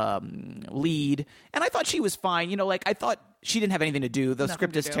lead, and I thought she was fine. I thought she didn't have anything to do. The Nothing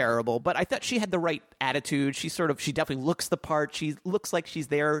script to is do. terrible, but I thought she had the right attitude. She definitely looks the part. She looks like she's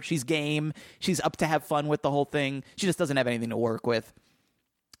there. She's game. She's up to have fun with the whole thing. She just doesn't have anything to work with.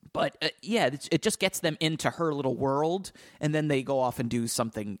 But it just gets them into her little world, and then they go off and do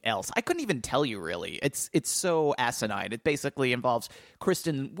something else. I couldn't even tell you, really. It's so asinine. It basically involves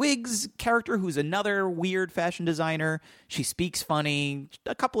Kristen Wiig's character, who's another weird fashion designer. She speaks funny.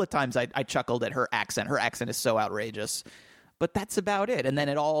 A couple of times I chuckled at her accent. Her accent is so outrageous. But that's about it. And then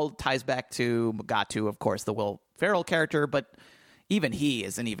it all ties back to Mugatu, of course, the Will Ferrell character, but even he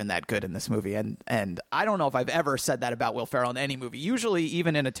isn't even that good in this movie. And I don't know if I've ever said that about Will Ferrell in any movie. Usually,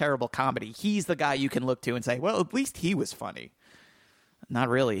 even in a terrible comedy, he's the guy you can look to and say, well, at least he was funny. Not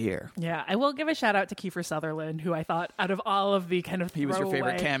really here. Yeah, I will give a shout out to Kiefer Sutherland, who I thought out of all of the kind of He was your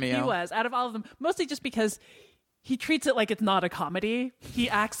favorite cameo? He was, out of all of them, mostly just because he treats it like it's not a comedy. He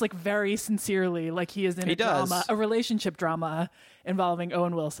acts like very sincerely, like he is in a relationship drama involving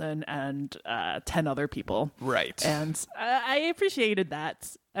Owen Wilson and 10 other people. Right. And I appreciated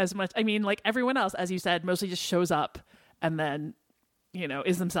that as much. I mean, like everyone else, as you said, mostly just shows up and then,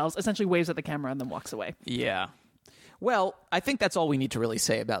 is themselves, essentially waves at the camera and then walks away. Yeah. Well, I think that's all we need to really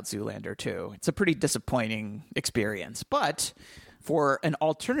say about Zoolander 2. It's a pretty disappointing experience, but for an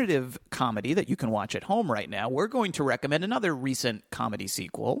alternative comedy that you can watch at home right now, we're going to recommend another recent comedy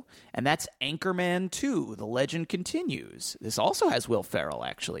sequel, and that's Anchorman 2, The Legend Continues. This also has Will Ferrell,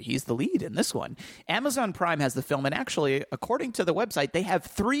 actually. He's the lead in this one. Amazon Prime has the film, and actually, according to the website, they have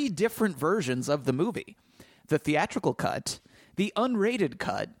 3 different versions of the movie. The theatrical cut, the unrated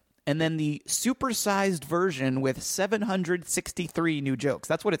cut, and then the supersized version with 763 new jokes.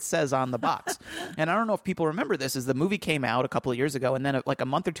 That's what it says on the box. And I don't know if people remember this, is the movie came out a couple of years ago, and then like a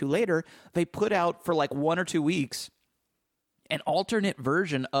month or two later, they put out for like 1 or 2 weeks an alternate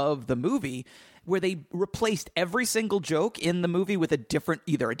version of the movie where they replaced every single joke in the movie with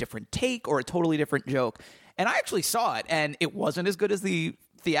either a different take or a totally different joke. And I actually saw it, and it wasn't as good as the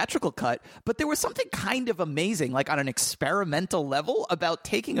theatrical cut, but there was something kind of amazing, like on an experimental level, about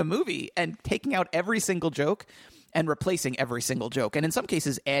taking a movie and taking out every single joke and replacing every single joke, and in some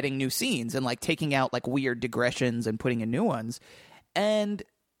cases adding new scenes and like taking out like weird digressions and putting in new ones. And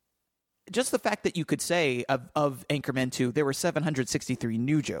just the fact that you could say of Anchorman 2, there were 763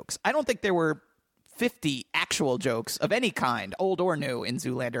 new jokes. I don't think there were 50 actual jokes of any kind, old or new, in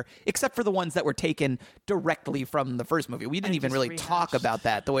Zoolander, except for the ones that were taken directly from the first movie. We didn't even really talk about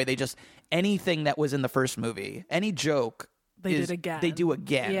that, the way they just, anything that was in the first movie, any joke, They do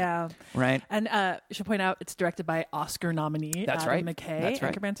again. Yeah. Right? And I should point out, it's directed by Oscar nominee Adam McKay, That's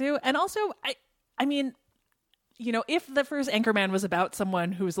right. Anchorman 2. And also, I mean, if the first Anchorman was about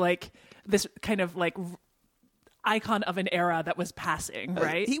someone who's like this kind of like icon of an era that was passing,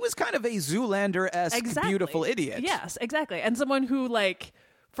 right? He was kind of a Zoolander-esque beautiful idiot. Yes, exactly. And someone who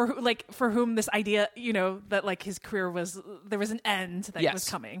for whom this idea, that like his career there was an end that was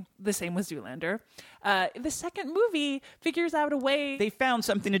coming. The same with Zoolander. The second movie figures out a way. They found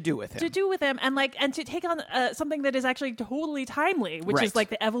something to do with him. And to take on something that is actually totally timely, which is like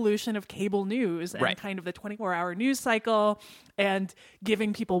the evolution of cable news and kind of the 24-hour news cycle and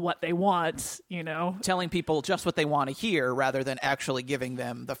giving people what they want, Telling people just what they want to hear rather than actually giving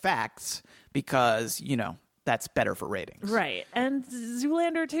them the facts because, that's better for ratings. Right. And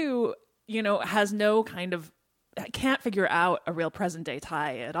Zoolander 2, has no kind of, can't figure out a real present day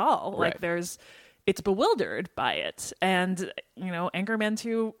tie at all. Right. Like it's bewildered by it. And, Anchorman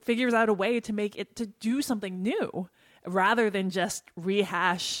 2 figures out a way to make it to do something new rather than just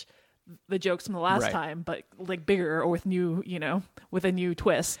rehash the jokes from the last time, but like bigger or with new, with a new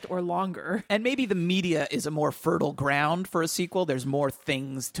twist or longer. And maybe the media is a more fertile ground for a sequel. There's more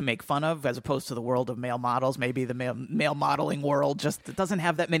things to make fun of as opposed to the world of male models. Maybe the male modeling world just doesn't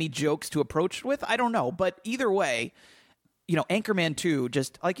have that many jokes to approach with. I don't know. But either way, Anchorman 2,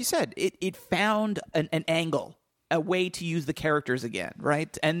 just like you said, it found an angle, a way to use the characters again,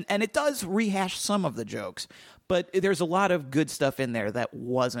 right? And it does rehash some of the jokes, but there's a lot of good stuff in there that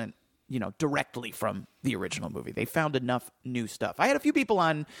wasn't directly from the original movie. They found enough new stuff. I had a few people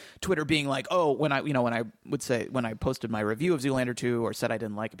on Twitter being like, "Oh, when I posted my review of Zoolander 2 or said I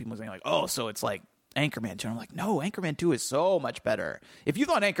didn't like it, people were saying like, "Oh, so it's like Anchorman 2." And I'm like, "No, Anchorman 2 is so much better. If you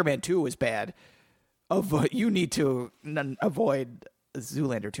thought Anchorman 2 was bad, you need to avoid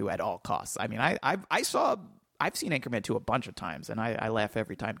Zoolander 2 at all costs." I mean, I've seen Anchorman 2 a bunch of times, and I laugh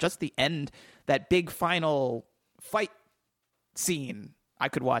every time. Just the end, that big final fight scene, I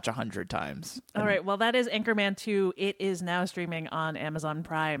could watch 100 times. All right. Well, that is Anchorman 2. It is now streaming on Amazon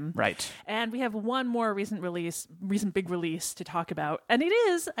Prime. Right. And we have one more recent big release to talk about. And it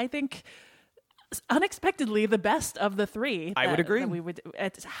is, I think, unexpectedly the best of the three. I would agree.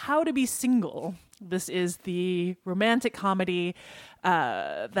 It's How to Be Single. This is the romantic comedy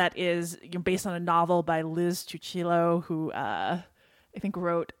that is based on a novel by Liz Tuccillo, who I think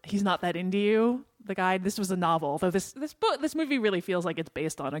wrote He's Not That Into You, the guide. This was a novel, though this movie really feels like it's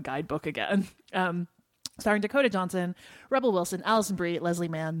based on a guidebook again. Starring Dakota Johnson, Rebel Wilson, Alison Brie, Leslie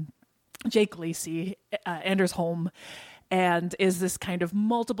Mann, Jake Lacy, Anders Holm, and is this kind of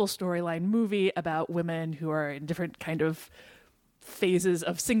multiple storyline movie about women who are in different kind of phases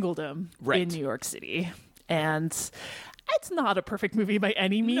of singledom in New York City. And it's not a perfect movie by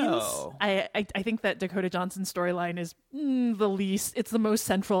any means. No. I think that Dakota Johnson's storyline is it's the most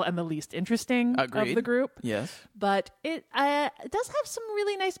central and the least interesting of the group. Yes. But it does have some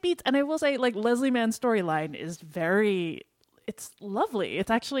really nice beats. And I will say, like, Leslie Mann's storyline is it's lovely.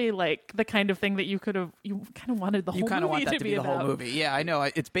 It's actually like the kind of thing that you kind of wanted the whole movie to be about. You kind of want that to be the whole movie. Yeah, I know.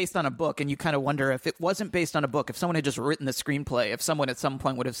 It's based on a book, and you kind of wonder if it wasn't based on a book, if someone had just written the screenplay, if someone at some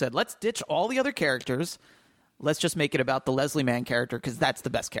point would have said, let's ditch all the other characters, let's just make it about the Leslie Mann character because that's the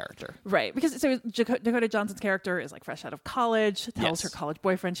best character. Right. Because so Dakota Johnson's character is like fresh out of college, tells her college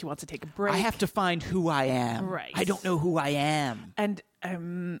boyfriend she wants to take a break. I have to find who I am. Right. I don't know who I am. And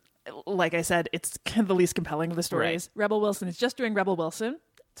like I said, it's kind of the least compelling of the stories. Right. Rebel Wilson is just doing Rebel Wilson.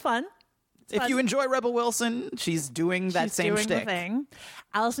 It's fun. If you enjoy Rebel Wilson, she's doing that same shtick. The thing.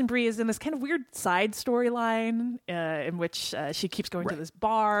 Alison Brie is in this kind of weird side storyline in which she keeps going to this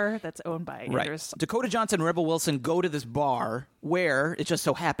bar that's owned by Anders. Dakota Johnson and Rebel Wilson go to this bar where it just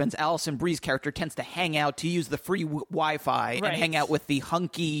so happens Alison Brie's character tends to hang out to use the free Wi-Fi and hang out with the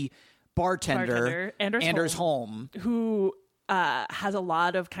hunky bartender Anders Holm, who has a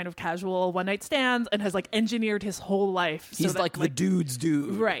lot of kind of casual one-night stands and has like engineered his whole life. He's like the dude's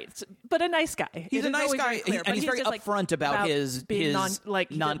dude. Right. But a nice guy. He's a nice guy, and he's very upfront about his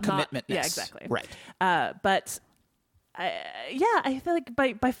non-commitment. Yeah, exactly. Right. But I feel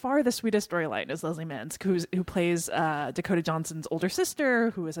like by far the sweetest storyline is Leslie Mann's, who plays Dakota Johnson's older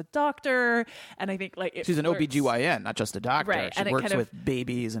sister, who is a doctor, and I think like she's an OBGYN, not just a doctor. Right. She works with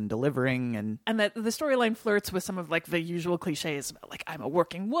babies and delivering, and that the storyline flirts with some of like the usual cliches about like I'm a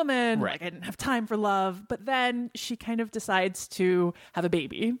working woman, like I didn't have time for love, but then she kind of decides to have a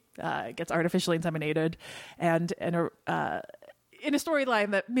baby, gets artificially inseminated, and in a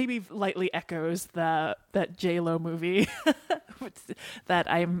storyline that maybe lightly echoes that J-Lo movie that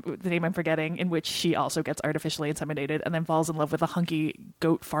the name I'm forgetting, in which she also gets artificially inseminated and then falls in love with a hunky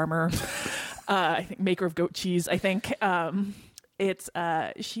goat farmer, I think maker of goat cheese. I think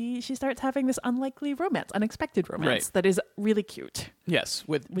she starts having this unexpected romance that is really cute. Yes,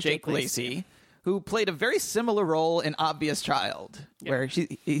 with Jake Lacy, who played a very similar role in Obvious Child, where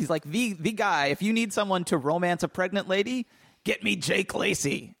he's like the guy. If you need someone to romance a pregnant lady, get me Jake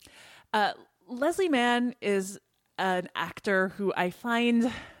Lacy. Leslie Mann is an actor who I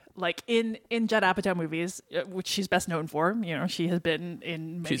find like in Judd Apatow movies, which she's best known for. You know, she has been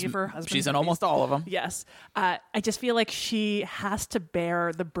in many of her husband's She's in movies. almost all of them. Yes. I just feel like she has to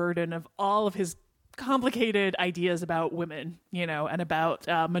bear the burden of all of his complicated ideas about women, you know, and about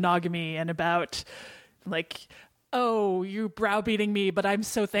monogamy and about like, oh, you browbeating me, but I'm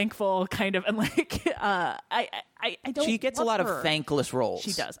so thankful, kind of. And like, I don't. She gets a lot of thankless roles.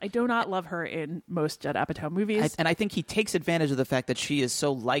 She does. I do not love her in most Judd Apatow movies, and I think he takes advantage of the fact that she is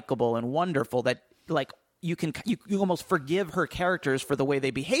so likable and wonderful that like you almost forgive her characters for the way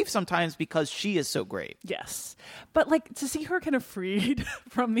they behave sometimes because she is so great. Yes. But like to see her kind of freed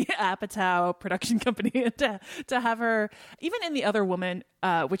from the Apatow production company and to have her, even in The Other Woman,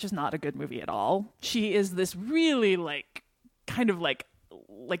 which is not a good movie at all, she is this really like kind of like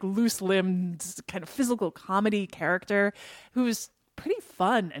loose-limbed kind of physical comedy character who's pretty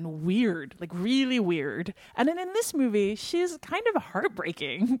fun and weird, like really weird. And then in this movie, she's kind of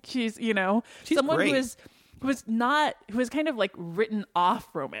heartbreaking. She's someone great. who is kind of like written off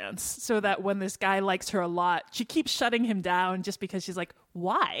romance, so that when this guy likes her a lot, she keeps shutting him down just because she's like,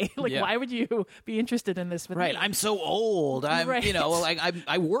 why? Why would you be interested in this with me? I'm so old.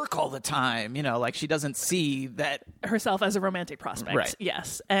 I work all the time. Like she doesn't see that herself as a romantic prospect. Right.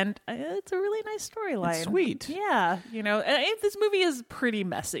 Yes. And it's a really nice storyline. It's sweet. Yeah. This movie is pretty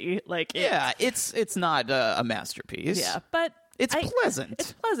messy. It's not a masterpiece. Yeah. But it's pleasant.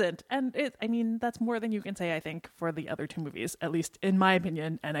 It's pleasant. And that's more than you can say, I think, for the other two movies, at least in my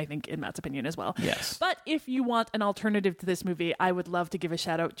opinion, and I think in Matt's opinion as well. Yes. But if you want an alternative to this movie, I would love to give a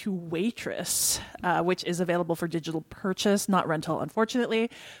shout out to Waitress, which is available for digital purchase, not rental,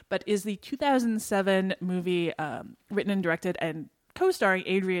 unfortunately, but is the 2007 movie written and directed and co-starring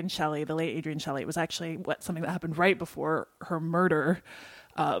Adrienne Shelly, the late Adrienne Shelly. It was actually something that happened right before her murder.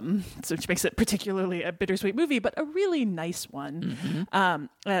 which makes it particularly a bittersweet movie, but a really nice one.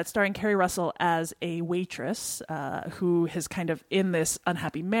 Starring Kerry Russell as a waitress who is kind of in this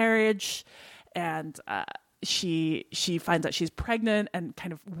unhappy marriage, and she finds out she's pregnant and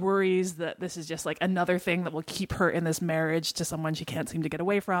kind of worries that this is just like another thing that will keep her in this marriage to someone she can't seem to get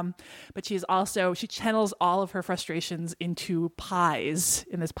away from. But she channels all of her frustrations into pies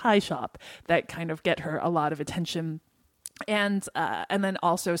in this pie shop that kind of get her a lot of attention. And then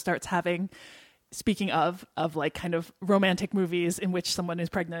also starts having, speaking of like kind of romantic movies in which someone is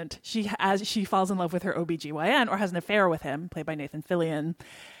pregnant, she falls in love with her OBGYN or has an affair with him, played by Nathan Fillion.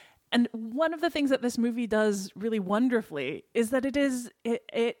 And one of the things that this movie does really wonderfully is that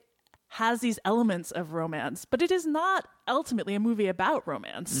it has these elements of romance, but it is not ultimately a movie about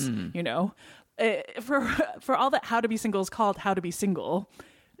romance. You know, for all that How to Be Single is called How to Be Single,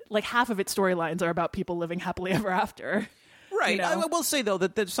 like half of its storylines are about people living happily ever after. Right. You know? I will say, though,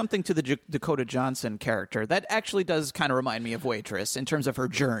 that there's something to the Dakota Johnson character that actually does kind of remind me of Waitress in terms of her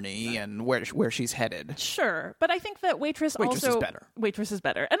journey and where she's headed. Sure. But I think that Waitress is better. Waitress is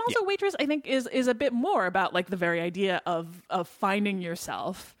better. And also Waitress, I think, is a bit more about like the very idea of finding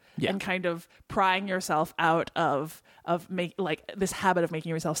yourself and kind of prying yourself out of like this habit of making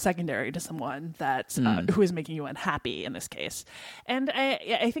yourself secondary to someone that who is making you unhappy in this case. And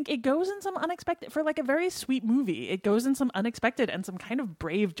I think it goes in some unexpected, for like a very sweet movie, it goes in some unexpected and some kind of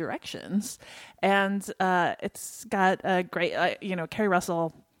brave directions. And it's got a great, Kerry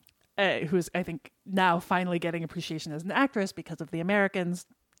Russell, who's I think now finally getting appreciation as an actress because of The Americans.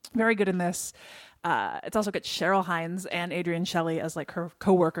 Very good in this. It's also got Cheryl Hines and Adrienne Shelley as like her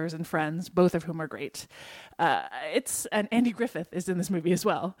co-workers and friends, both of whom are great. And Andy Griffith is in this movie as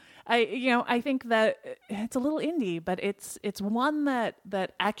well. I think that it's a little indie, but it's one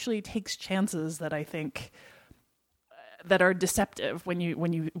that actually takes chances that I think that are deceptive when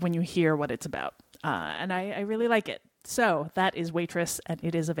you hear what it's about. And I really like it. So that is Waitress, and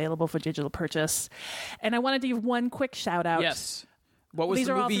it is available for digital purchase. And I wanted to give one quick shout out. Yes. What was These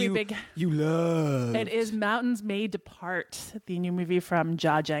the are movie all three you loved? It is Mountains May Depart, the new movie from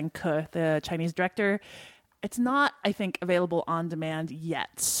Jia Zhangke, the Chinese director. It's not, I think, available on demand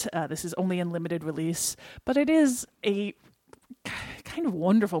yet. This is only in limited release, but it is a kind of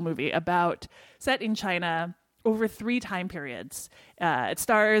wonderful movie set in China over 3 time periods. It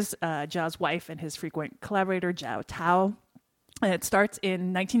stars Jia's wife and his frequent collaborator, Zhao Tao. And it starts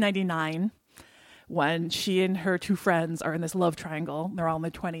in 1999. When she and her 2 friends are in this love triangle. They're all in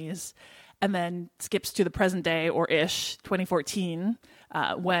their 20s. And then skips to the present day, or ish, 2014,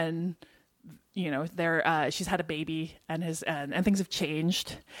 when, she's had a baby and things have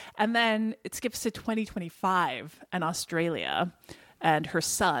changed. And then it skips to 2025 and Australia and her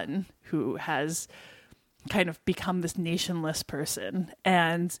son, who has kind of become this nationless person.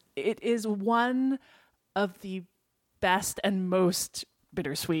 And it is one of the best and most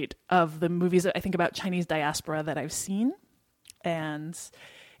bittersweet of the movies that I think about Chinese diaspora that I've seen. And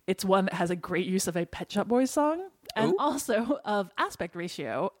it's one that has a great use of a Pet Shop Boys song and also of aspect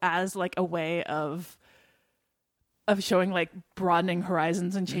ratio as like a way of showing like broadening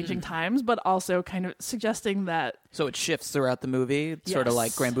horizons and changing times, but also kind of suggesting that. So it shifts throughout the movie, sort of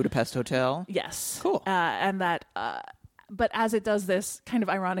like Grand Budapest Hotel. Yes. Cool. And that, but as it does this, kind of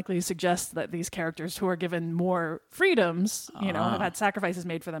ironically suggests that these characters who are given more freedoms, have had sacrifices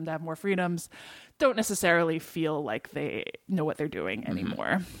made for them to have more freedoms, don't necessarily feel like they know what they're doing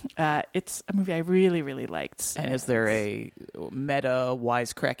anymore. It's a movie I really, really liked. And is there a meta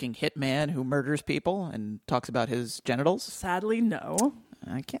wisecracking hitman who murders people and talks about his genitals? Sadly, no.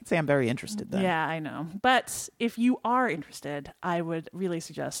 I can't say I'm very interested then. Yeah, I know. But if you are interested, I would really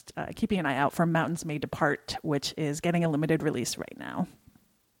suggest keeping an eye out for Mountains May Depart, which is getting a limited release right now.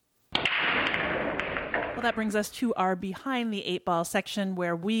 Well, that brings us to our Behind the 8 Ball section,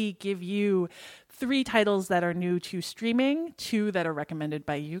 where we give you 3 titles that are new to streaming, 2 that are recommended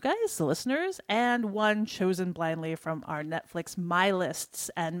by you guys, the listeners, and 1 chosen blindly from our Netflix My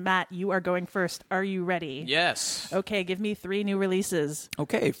Lists. And Matt, you are going first. Are you ready? Yes. Okay, give me 3 new releases.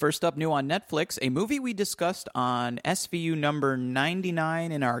 Okay, first up, new on Netflix, a movie we discussed on SVU number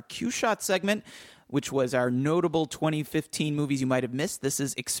 99 in our Q-Shot segment, which was our notable 2015 movies you might have missed. This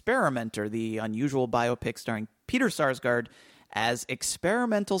is Experimenter, the unusual biopic starring Peter Sarsgaard as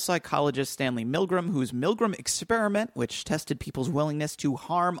experimental psychologist Stanley Milgram, whose Milgram experiment, which tested people's willingness to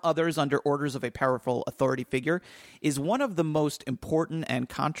harm others under orders of a powerful authority figure, is one of the most important and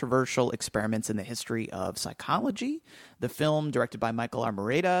controversial experiments in the history of psychology. The film, directed by Michael R.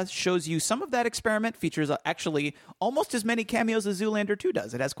 Moreta, shows you some of that experiment, features actually almost as many cameos as Zoolander 2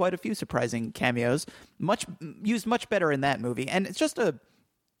 does. It has quite a few surprising cameos, much better in that movie. And it's just a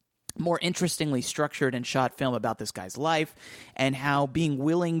more interestingly structured and shot film about this guy's life, and how being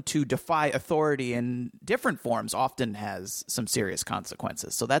willing to defy authority in different forms often has some serious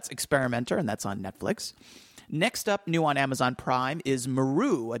consequences. So that's Experimenter, and that's on Netflix. Next up, new on Amazon Prime, is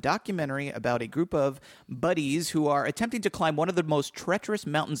Meru, a documentary about a group of buddies who are attempting to climb one of the most treacherous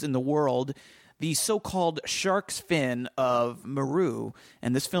mountains in the world, the so-called Shark's Fin of Meru.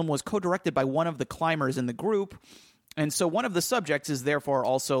 And this film was co-directed by one of the climbers in the group. And so one of the subjects is therefore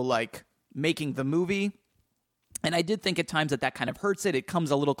also like making the movie. And I did think at times that kind of hurts it. It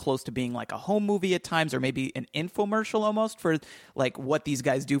comes a little close to being like a home movie at times, or maybe an infomercial almost for like what these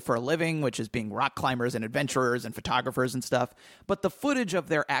guys do for a living, which is being rock climbers and adventurers and photographers and stuff. But the footage of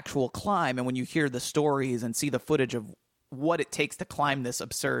their actual climb, and when you hear the stories and see the footage of what it takes to climb this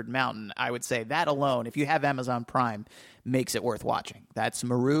absurd mountain, I would say that alone, if you have Amazon Prime, makes it worth watching. That's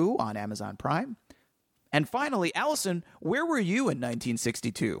Meru on Amazon Prime. And finally, Allison, where were you in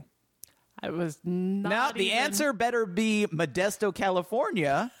 1962? I was not. Now, the answer better be Modesto,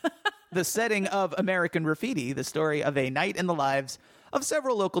 California, the setting of American Graffiti, the story of a night in the lives of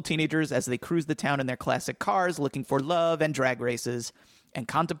several local teenagers as they cruise the town in their classic cars, looking for love and drag races, and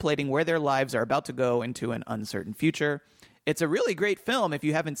contemplating where their lives are about to go into an uncertain future. It's a really great film if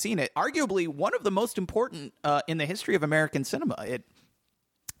you haven't seen it. Arguably one of the most important in the history of American cinema. It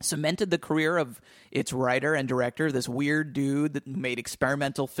cemented the career of its writer and director, this weird dude that made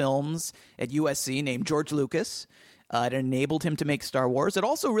experimental films at USC named George Lucas. It enabled him to make Star Wars. It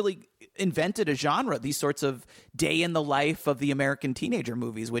also really invented a genre, these sorts of day in the life of the American teenager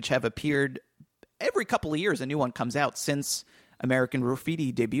movies, which have appeared every couple of years. A new one comes out since American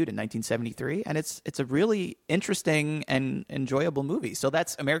Graffiti debuted in 1973, and it's a really interesting and enjoyable movie. So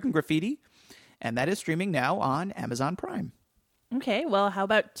that's American Graffiti, and that is streaming now on Amazon Prime. Okay, well, how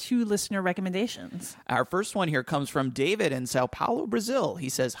about 2 listener recommendations? Our first one here comes from David in Sao Paulo, Brazil. He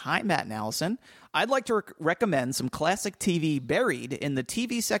says, "Hi, Matt and Allison. I'd like to recommend some classic TV buried in the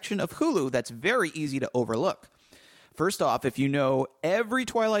TV section of Hulu that's very easy to overlook. First off, if you know every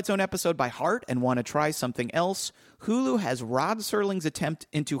Twilight Zone episode by heart and want to try something else, Hulu has Rod Serling's attempt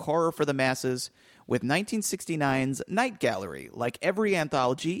into horror for the masses with 1969's Night Gallery. Like every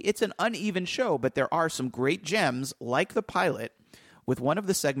anthology, it's an uneven show, but there are some great gems, like the pilot, with one of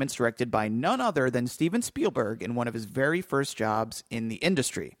the segments directed by none other than Steven Spielberg in one of his very first jobs in the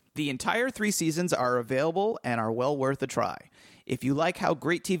industry. The entire 3 seasons are available and are well worth a try. If you like how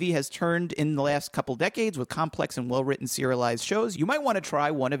great TV has turned in the last couple decades with complex and well-written serialized shows, you might want to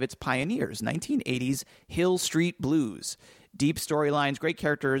try one of its pioneers, 1980's Hill Street Blues. Deep storylines, great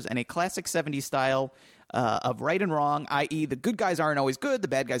characters, and a classic 70s style of right and wrong, i.e. the good guys aren't always good, the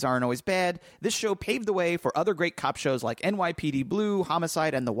bad guys aren't always bad. This show paved the way for other great cop shows like NYPD Blue,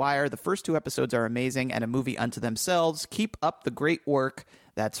 Homicide, and The Wire. The first 2 episodes are amazing and a movie unto themselves. Keep up the great work.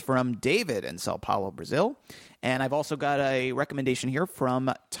 That's from David in Sao Paulo, Brazil. And I've also got a recommendation here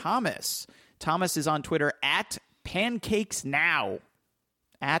from Thomas. Thomas is on Twitter at PancakesNow.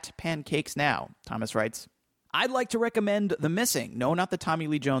 At PancakesNow. Thomas writes, "I'd like to recommend The Missing. No, not the Tommy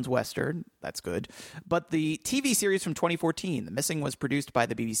Lee Jones Western. That's good. But the TV series from 2014. The Missing was produced by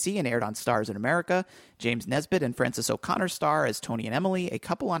the BBC and aired on Stars in America. James Nesbitt and Frances O'Connor star as Tony and Emily, a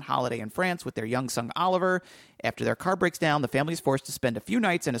couple on holiday in France with their young son Oliver. After their car breaks down, the family is forced to spend a few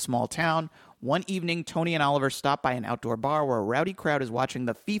nights in a small town. One evening, Tony and Oliver stop by an outdoor bar where a rowdy crowd is watching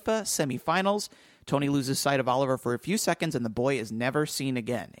the FIFA semifinals. Tony loses sight of Oliver for a few seconds, and the boy is never seen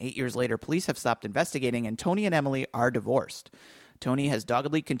again. 8 years later, police have stopped investigating, and Tony and Emily are divorced. Tony has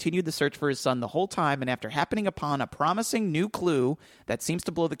doggedly continued the search for his son the whole time, and after happening upon a promising new clue that seems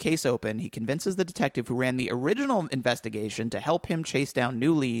to blow the case open, he convinces the detective who ran the original investigation to help him chase down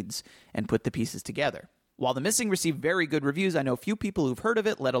new leads and put the pieces together. While The Missing received very good reviews, I know few people who've heard of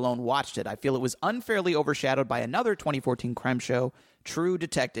it, let alone watched it. I feel it was unfairly overshadowed by another 2014 crime show, True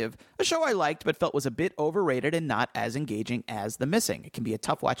Detective, a show I liked but felt was a bit overrated and not as engaging as The Missing. It can be a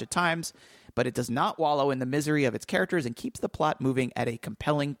tough watch at times, but it does not wallow in the misery of its characters and keeps the plot moving at a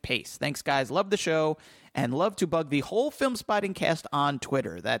compelling pace. Thanks, guys. Love the show and love to bug the whole Film Spotting cast on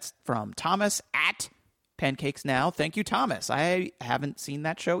Twitter. That's from Thomas at PancakesNow. Thank you, Thomas. I haven't seen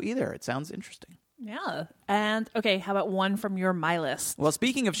that show either. It sounds interesting. Yeah. And, okay, how about one from your My List? Well,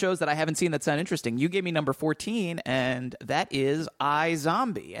 speaking of shows that I haven't seen that sound interesting, you gave me number 14, and that is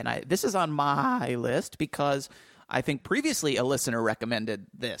iZombie. And this is on my list because I think previously a listener recommended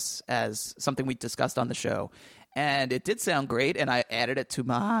this as something we discussed on the show. And it did sound great, and I added it to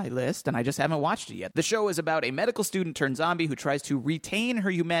my list, and I just haven't watched it yet. The show is about a medical student turned zombie who tries to retain her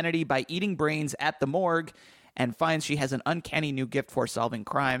humanity by eating brains at the morgue and finds she has an uncanny new gift for solving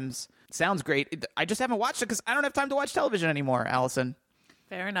crimes. Sounds great. I just haven't watched it because I don't have time to watch television anymore, Allison.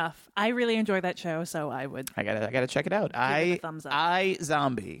 Fair enough. I really enjoy that show, so I gotta check it out. it a thumbs up. I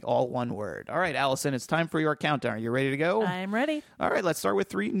Zombie, all one word. All right, Allison, it's time for your countdown. Are you ready to go? I'm ready. All right, let's start with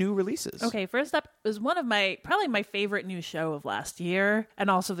 3 new releases. Okay, first up is one of probably my favorite new show of last year, and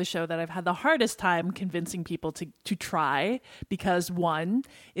also the show that I've had the hardest time convincing people to try, because 1,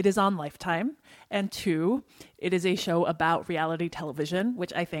 it is on Lifetime, and 2, it is a show about reality television,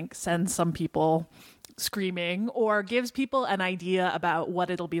 which I think sends some people screaming or gives people an idea about what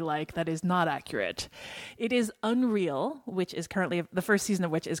it'll be like that is not accurate. It is Unreal, which is currently the first season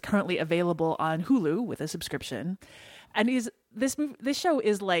of which is currently available on Hulu with a subscription. And this show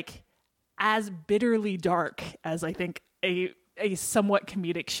is like as bitterly dark as I think a somewhat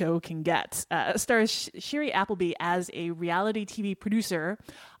comedic show can get. Stars Shiri Appleby as a reality TV producer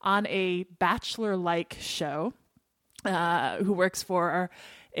on a Bachelor-like show, who works for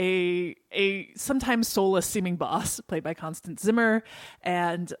a sometimes soulless seeming boss played by Constance Zimmer,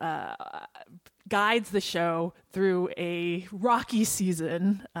 and guides the show through a rocky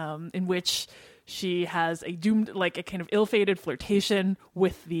season in which she has a kind of ill-fated flirtation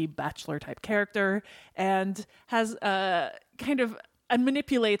with the Bachelor type character, and has and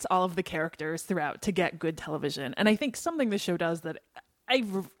manipulates all of the characters throughout to get good television. And I think something the show does that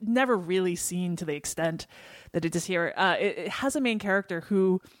I've never really seen to the extent that it is here. It has a main character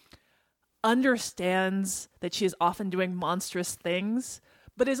who understands that she is often doing monstrous things,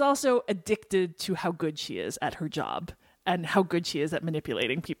 but is also addicted to how good she is at her job and how good she is at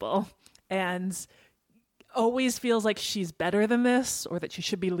manipulating people, and always feels like she's better than this or that she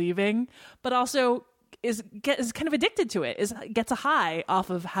should be leaving, but also is kind of addicted to it, gets a high off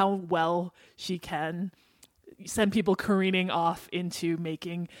of how well she can send people careening off into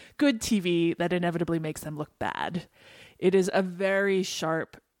making good TV that inevitably makes them look bad. It is a very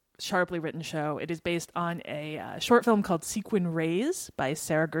sharply written show. It is based on a short film called Sequin Rays by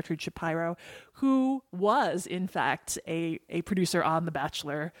Sarah Gertrude Shapiro, who was, in fact, a producer on The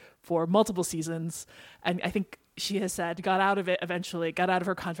Bachelor for multiple seasons. And I think she has said got out of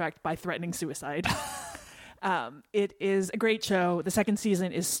her contract by threatening suicide. It is a great show. The second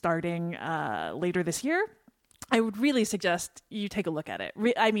season is starting later this year. I would really suggest you take a look at it.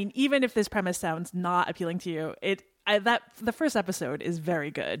 I mean, even if this premise sounds not appealing to you, the first episode is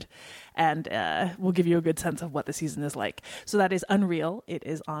very good, and will give you a good sense of what the season is like. So that is Unreal. It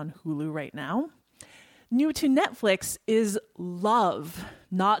is on Hulu right now. New to Netflix is Love,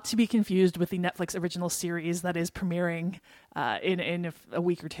 not to be confused with the Netflix original series that is premiering in a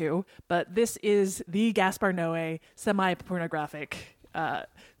week or two. But this is the Gaspar Noé semi-pornographic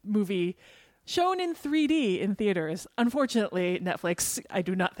movie shown in 3D in theaters. Unfortunately, Netflix, I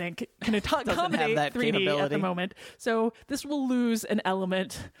do not think, can accommodate 3D at the moment. So this will lose an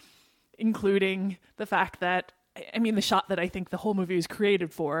element, including the fact that, I mean, the shot that I think the whole movie is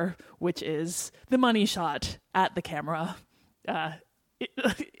created for, which is the money shot at the camera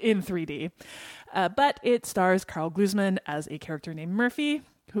in 3D. But it stars Carl Glusman as a character named Murphy,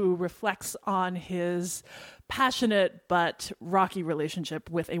 who reflects on his passionate but rocky relationship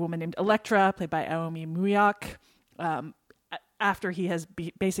with a woman named Electra, played by Aomi Muyak, after he has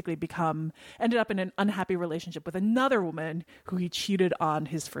basically ended up in an unhappy relationship with another woman who he cheated on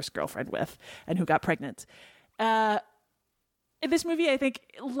his first girlfriend with and who got pregnant. This movie, I think,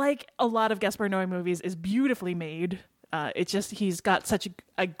 like a lot of Gaspar Noé movies, is beautifully made. It's just he's got such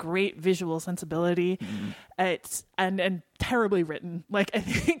a great visual sensibility. It's and terribly written. Like, I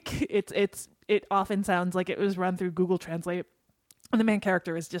think it often sounds like it was run through Google Translate. And the main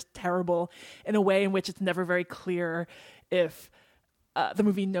character is just terrible in a way in which it's never very clear if the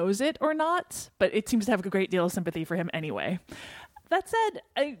movie knows it or not, but it seems to have a great deal of sympathy for him anyway. That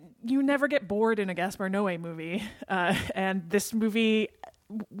said, you never get bored in a Gaspar Noé movie. And this movie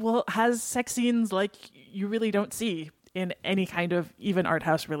has sex scenes like you really don't see in any kind of even art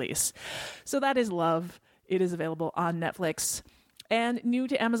house release. So that is Love. It is available on Netflix. And new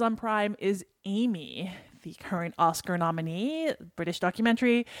to Amazon Prime is Amy, the current Oscar nominee, British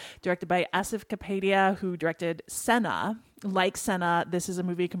documentary directed by Asif Kapadia, who directed Senna. Like Senna, this is a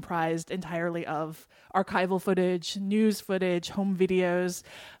movie comprised entirely of archival footage, news footage, home videos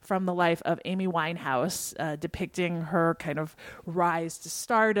from the life of Amy Winehouse, depicting her kind of rise to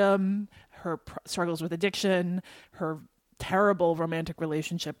stardom, her struggles with addiction, her terrible romantic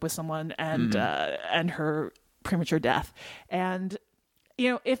relationship with someone, and her premature death. And,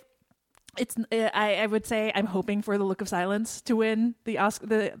 you know, if it's, I would say I'm hoping for The Look of Silence to win the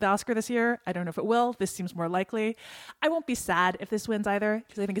Oscar this year. I don't know if it will. This seems more likely. I won't be sad if this wins either,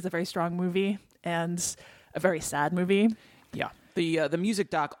 because I think it's a very strong movie and a very sad movie. Yeah. The music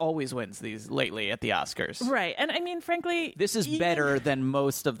doc always wins these lately at the Oscars. Right. And I mean, frankly... This is better than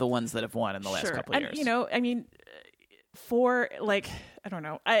most of the ones that have won in the last couple of years. And, you know, I mean, for, like, I don't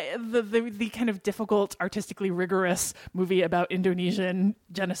know, the kind of difficult, artistically rigorous movie about Indonesian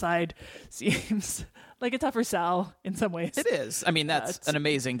genocide seems like a tougher sell in some ways. It is. I mean, that's an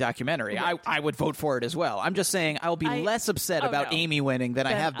amazing documentary. Right. I would vote for it as well. I'm just saying I'll be less upset about Amy winning than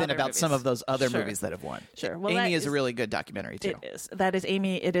I have been about some of those other movies that have won. Sure. Well, Amy is a really good documentary, too. It is. That is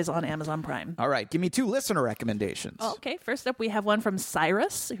Amy. It is on Amazon Prime. All right. Give me 2 listener recommendations. Okay. First up, we have one from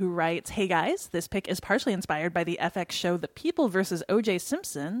Cyrus, who writes, "Hey, guys. This pick is partially inspired by the FX show The People vs. O.J.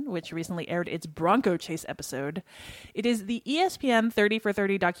 Simpson, which recently aired its Bronco Chase episode. It is the ESPN 30 for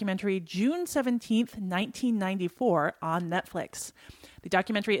 30 documentary June 17th, 1994 on Netflix. The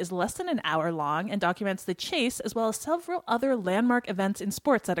documentary is less than an hour long and documents the chase as well as several other landmark events in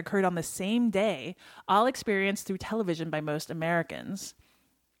sports that occurred on the same day, all experienced through television by most Americans.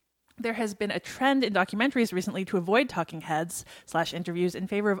 There has been a trend in documentaries recently to avoid talking heads / interviews in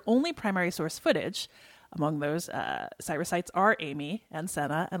favor of only primary source footage. Among those, Cyrus sites are Amy and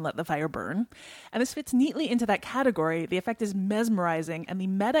Senna and Let the Fire Burn. And this fits neatly into that category. The effect is mesmerizing, and the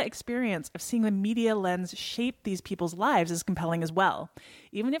meta experience of seeing the media lens shape these people's lives is compelling as well.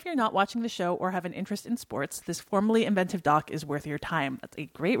 Even if you're not watching the show or have an interest in sports, this formally inventive doc is worth your time. That's a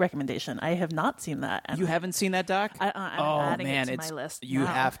great recommendation. I have not seen that. You haven't seen that doc? I'm adding it to my list. You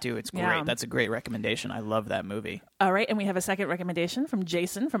have to. It's great. Yeah. That's a great recommendation. I love that movie. All right, and we have a second recommendation from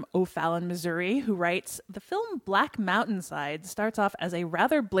Jason from O'Fallon, Missouri, who writes, "The film Black Mountainside starts off as a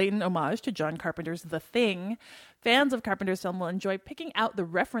rather blatant homage to John Carpenter's The Thing. Fans of Carpenter's film will enjoy picking out the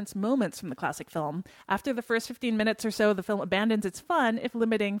reference moments from the classic film. After the first 15 minutes or so, the film abandons its fun, if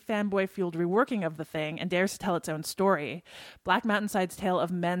limiting, fanboy-fueled reworking of The Thing, and dares to tell its own story. Black Mountainside's tale of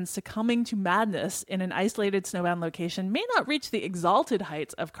men succumbing to madness in an isolated snowbound location may not reach the exalted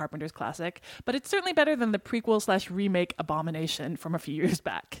heights of Carpenter's classic, but it's certainly better than the prequel/remake abomination from a few years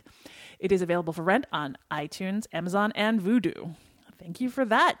back. It is available for rent on iTunes, Amazon, and Vudu." Thank you for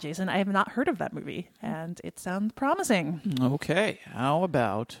that, Jason. I have not heard of that movie, and it sounds promising. Okay, how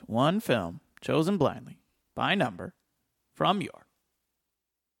about one film chosen blindly by number from your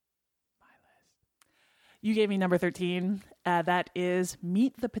my list? You gave me number 13. That is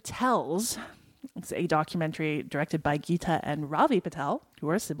Meet the Patels. It's a documentary directed by Geeta and Ravi Patel, who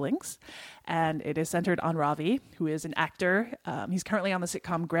are siblings, and it is centered on Ravi, who is an actor. He's currently on the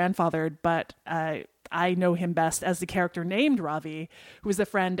sitcom Grandfathered, but I know him best as the character named Ravi, who is the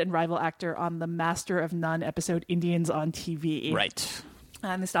friend and rival actor on the Master of None episode Indians on TV. Right.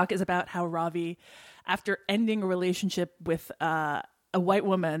 And this doc is about how Ravi, after ending a relationship with a white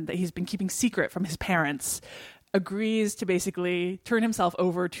woman that he's been keeping secret from his parents, agrees to basically turn himself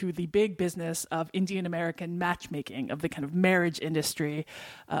over to the big business of Indian American matchmaking, of the kind of marriage industry,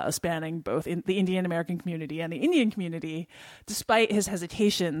 spanning both in the Indian American community and the Indian community. Despite his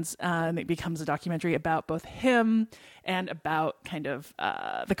hesitations, it becomes a documentary about both him and about kind of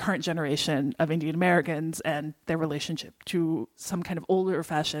the current generation of Indian Americans and their relationship to some kind of older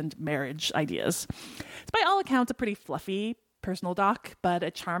fashioned marriage ideas. It's by all accounts a pretty fluffy personal doc, but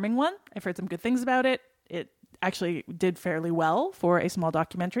a charming one. I've heard some good things about it. It actually did fairly well for a small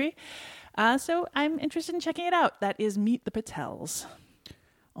documentary. So I'm interested in checking it out. That is Meet the Patels.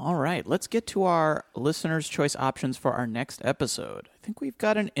 All right, let's get to our listeners' choice options for our next episode. I think we've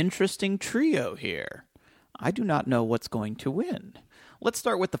got an interesting trio here. I do not know what's going to win. Let's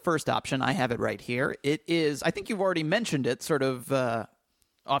start with the first option. I have it right here. It is, I think you've already mentioned it sort of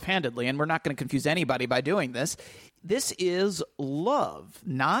offhandedly, and we're not going to confuse anybody by doing this. This is Love,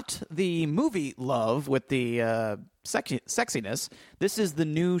 not the movie Love with the sexiness. This is the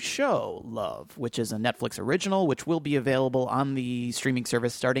new show Love, which is a Netflix original, which will be available on the streaming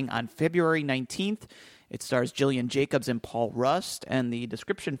service starting on February 19th. It stars Gillian Jacobs and Paul Rust, and the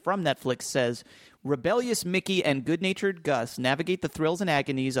description from Netflix says, rebellious Mickey and good-natured Gus navigate the thrills and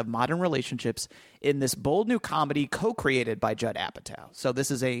agonies of modern relationships in this bold new comedy co-created by Judd Apatow. So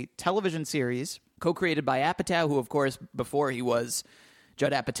this is a television series co-created by Apatow, who, of course, before he was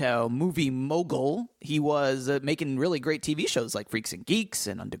Judd Apatow movie mogul, he was making really great TV shows like Freaks and Geeks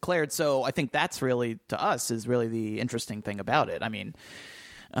and Undeclared. So I think that's really, to us, is really the interesting thing about it. I mean,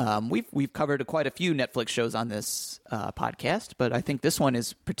 we've covered quite a few Netflix shows on this podcast, but I think this one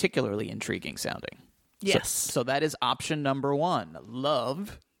is particularly intriguing sounding. Yes. So that is option number 1,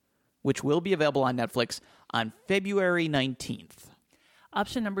 Love, which will be available on Netflix on February 19th.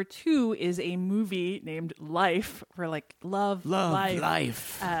 Option number 2 is a movie named Life, for like Love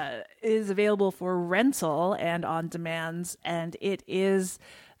Life. Is available for rental and on demands, and it is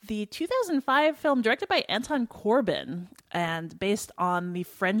the 2005 film directed by Anton Corbijn and based on the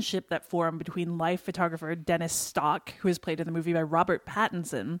friendship that formed between life photographer Dennis Stock, who is played in the movie by Robert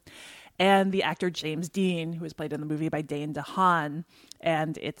Pattinson, and the actor James Dean, who was played in the movie by Dane DeHaan.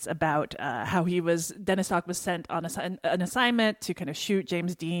 And it's about how Dennis Stock was sent on an assignment to kind of shoot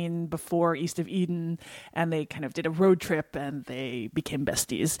James Dean before East of Eden, and they kind of did a road trip and they became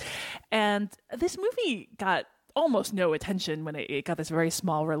besties. And this movie got almost no attention when it got this very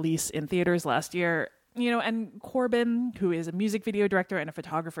small release in theaters last year. And Corbijn, who is a music video director and a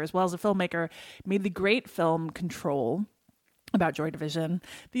photographer as well as a filmmaker, made the great film Control about Joy Division,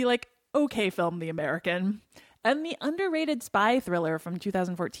 the okay film The American, and the underrated spy thriller from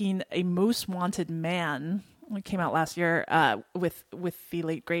 2014, A Most Wanted Man, it came out last year with the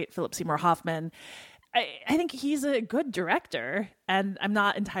late great Philip Seymour Hoffman. I think he's a good director, and I'm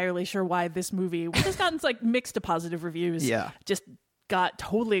not entirely sure why this movie, which has gotten mixed to positive reviews, just got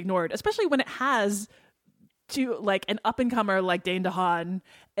totally ignored, especially when it has an up-and-comer like Dane DeHaan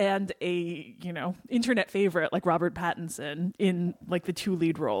and a, internet favorite like Robert Pattinson in the two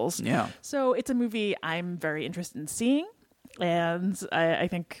lead roles. Yeah. So it's a movie I'm very interested in seeing, and I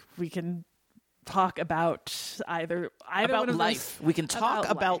think we can talk about either about one of life. those, We can talk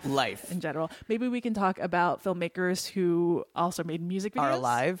about life in general. Maybe we can talk about filmmakers who also made music videos. Are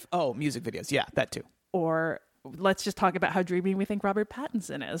alive. Oh, music videos. Yeah, that too. Or let's just talk about how dreamy we think Robert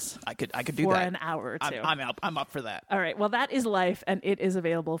Pattinson is. I could do for that an hour or two. I'm up for that. All right. Well, that is Life, and it is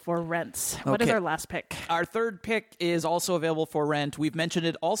available for rent. What is our last pick? Our third pick is also available for rent. We've mentioned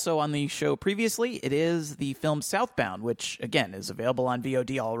it also on the show previously. It is the film Southbound, which, again, is available on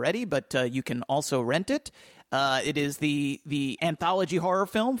VOD already, but you can also rent it. It is the anthology horror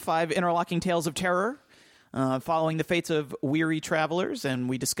film, 5 Interlocking Tales of Terror, following the fates of weary travelers, and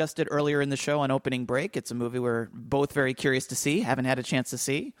we discussed it earlier in the show on Opening Break. It's a movie we're both very curious to see, haven't had a chance to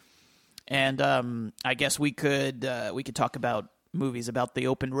see. And I guess we could talk about movies about the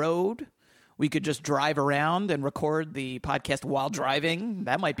open road. We could just drive around and record the podcast while driving.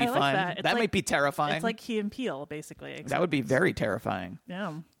 That might be fun. That might be terrifying. It's like Key and Peele, basically. That would be very terrifying.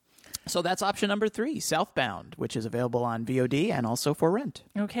 Yeah. So that's option number 3, Southbound, which is available on VOD and also for rent.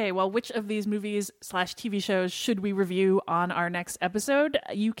 Okay, well, which of these movies/TV shows should we review on our next episode?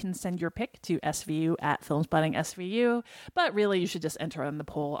 You can send your pick to SVU at FilmspottingSVU, but really you should just enter in the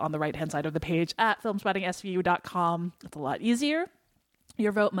poll on the right-hand side of the page at FilmspottingSVU.com. It's a lot easier.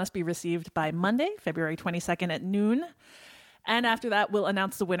 Your vote must be received by Monday, February 22nd at noon. And after that, we'll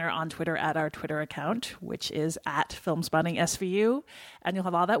announce the winner on Twitter at our Twitter account, which is at FilmspottingSVU. And you'll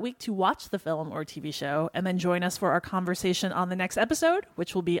have all that week to watch the film or TV show and then join us for our conversation on the next episode,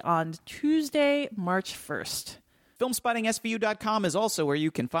 which will be on Tuesday, March 1st. FilmspottingSVU.com is also where you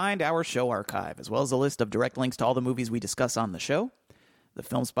can find our show archive, as well as a list of direct links to all the movies we discuss on the show. The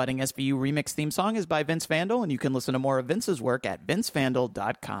Filmspotting SVU remix theme song is by Vince Vandal, and you can listen to more of Vince's work at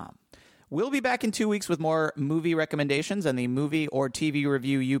vincevandal.com. We'll be back in 2 weeks with more movie recommendations and the movie or TV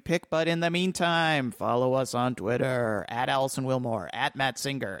review you pick. But in the meantime, follow us on Twitter at Allison Wilmore, at Matt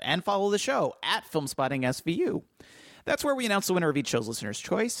Singer, and follow the show at FilmspottingSVU. That's where we announce the winner of each show's listener's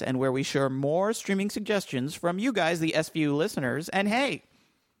choice and where we share more streaming suggestions from you guys, the SVU listeners. And hey,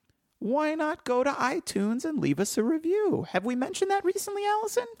 why not go to iTunes and leave us a review? Have we mentioned that recently,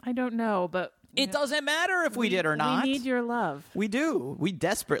 Allison? I don't know, but it doesn't matter if we did or not. We need your love. We do. We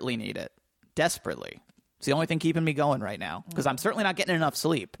desperately need it. Desperately. It's the only thing keeping me going right now because I'm certainly not getting enough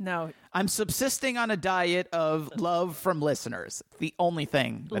sleep. No. I'm subsisting on a diet of love from listeners. The only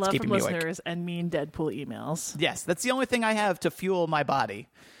thing that's keeping me awake. Love from listeners and mean Deadpool emails. Yes, that's the only thing I have to fuel my body.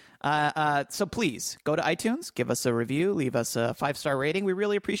 So please go to iTunes, give us a review, leave us a 5-star rating. We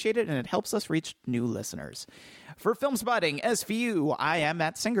really appreciate it, and it helps us reach new listeners. For Filmspotting SVU, I am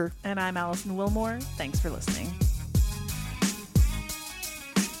Matt Singer. And I'm Allison Wilmore. Thanks for listening.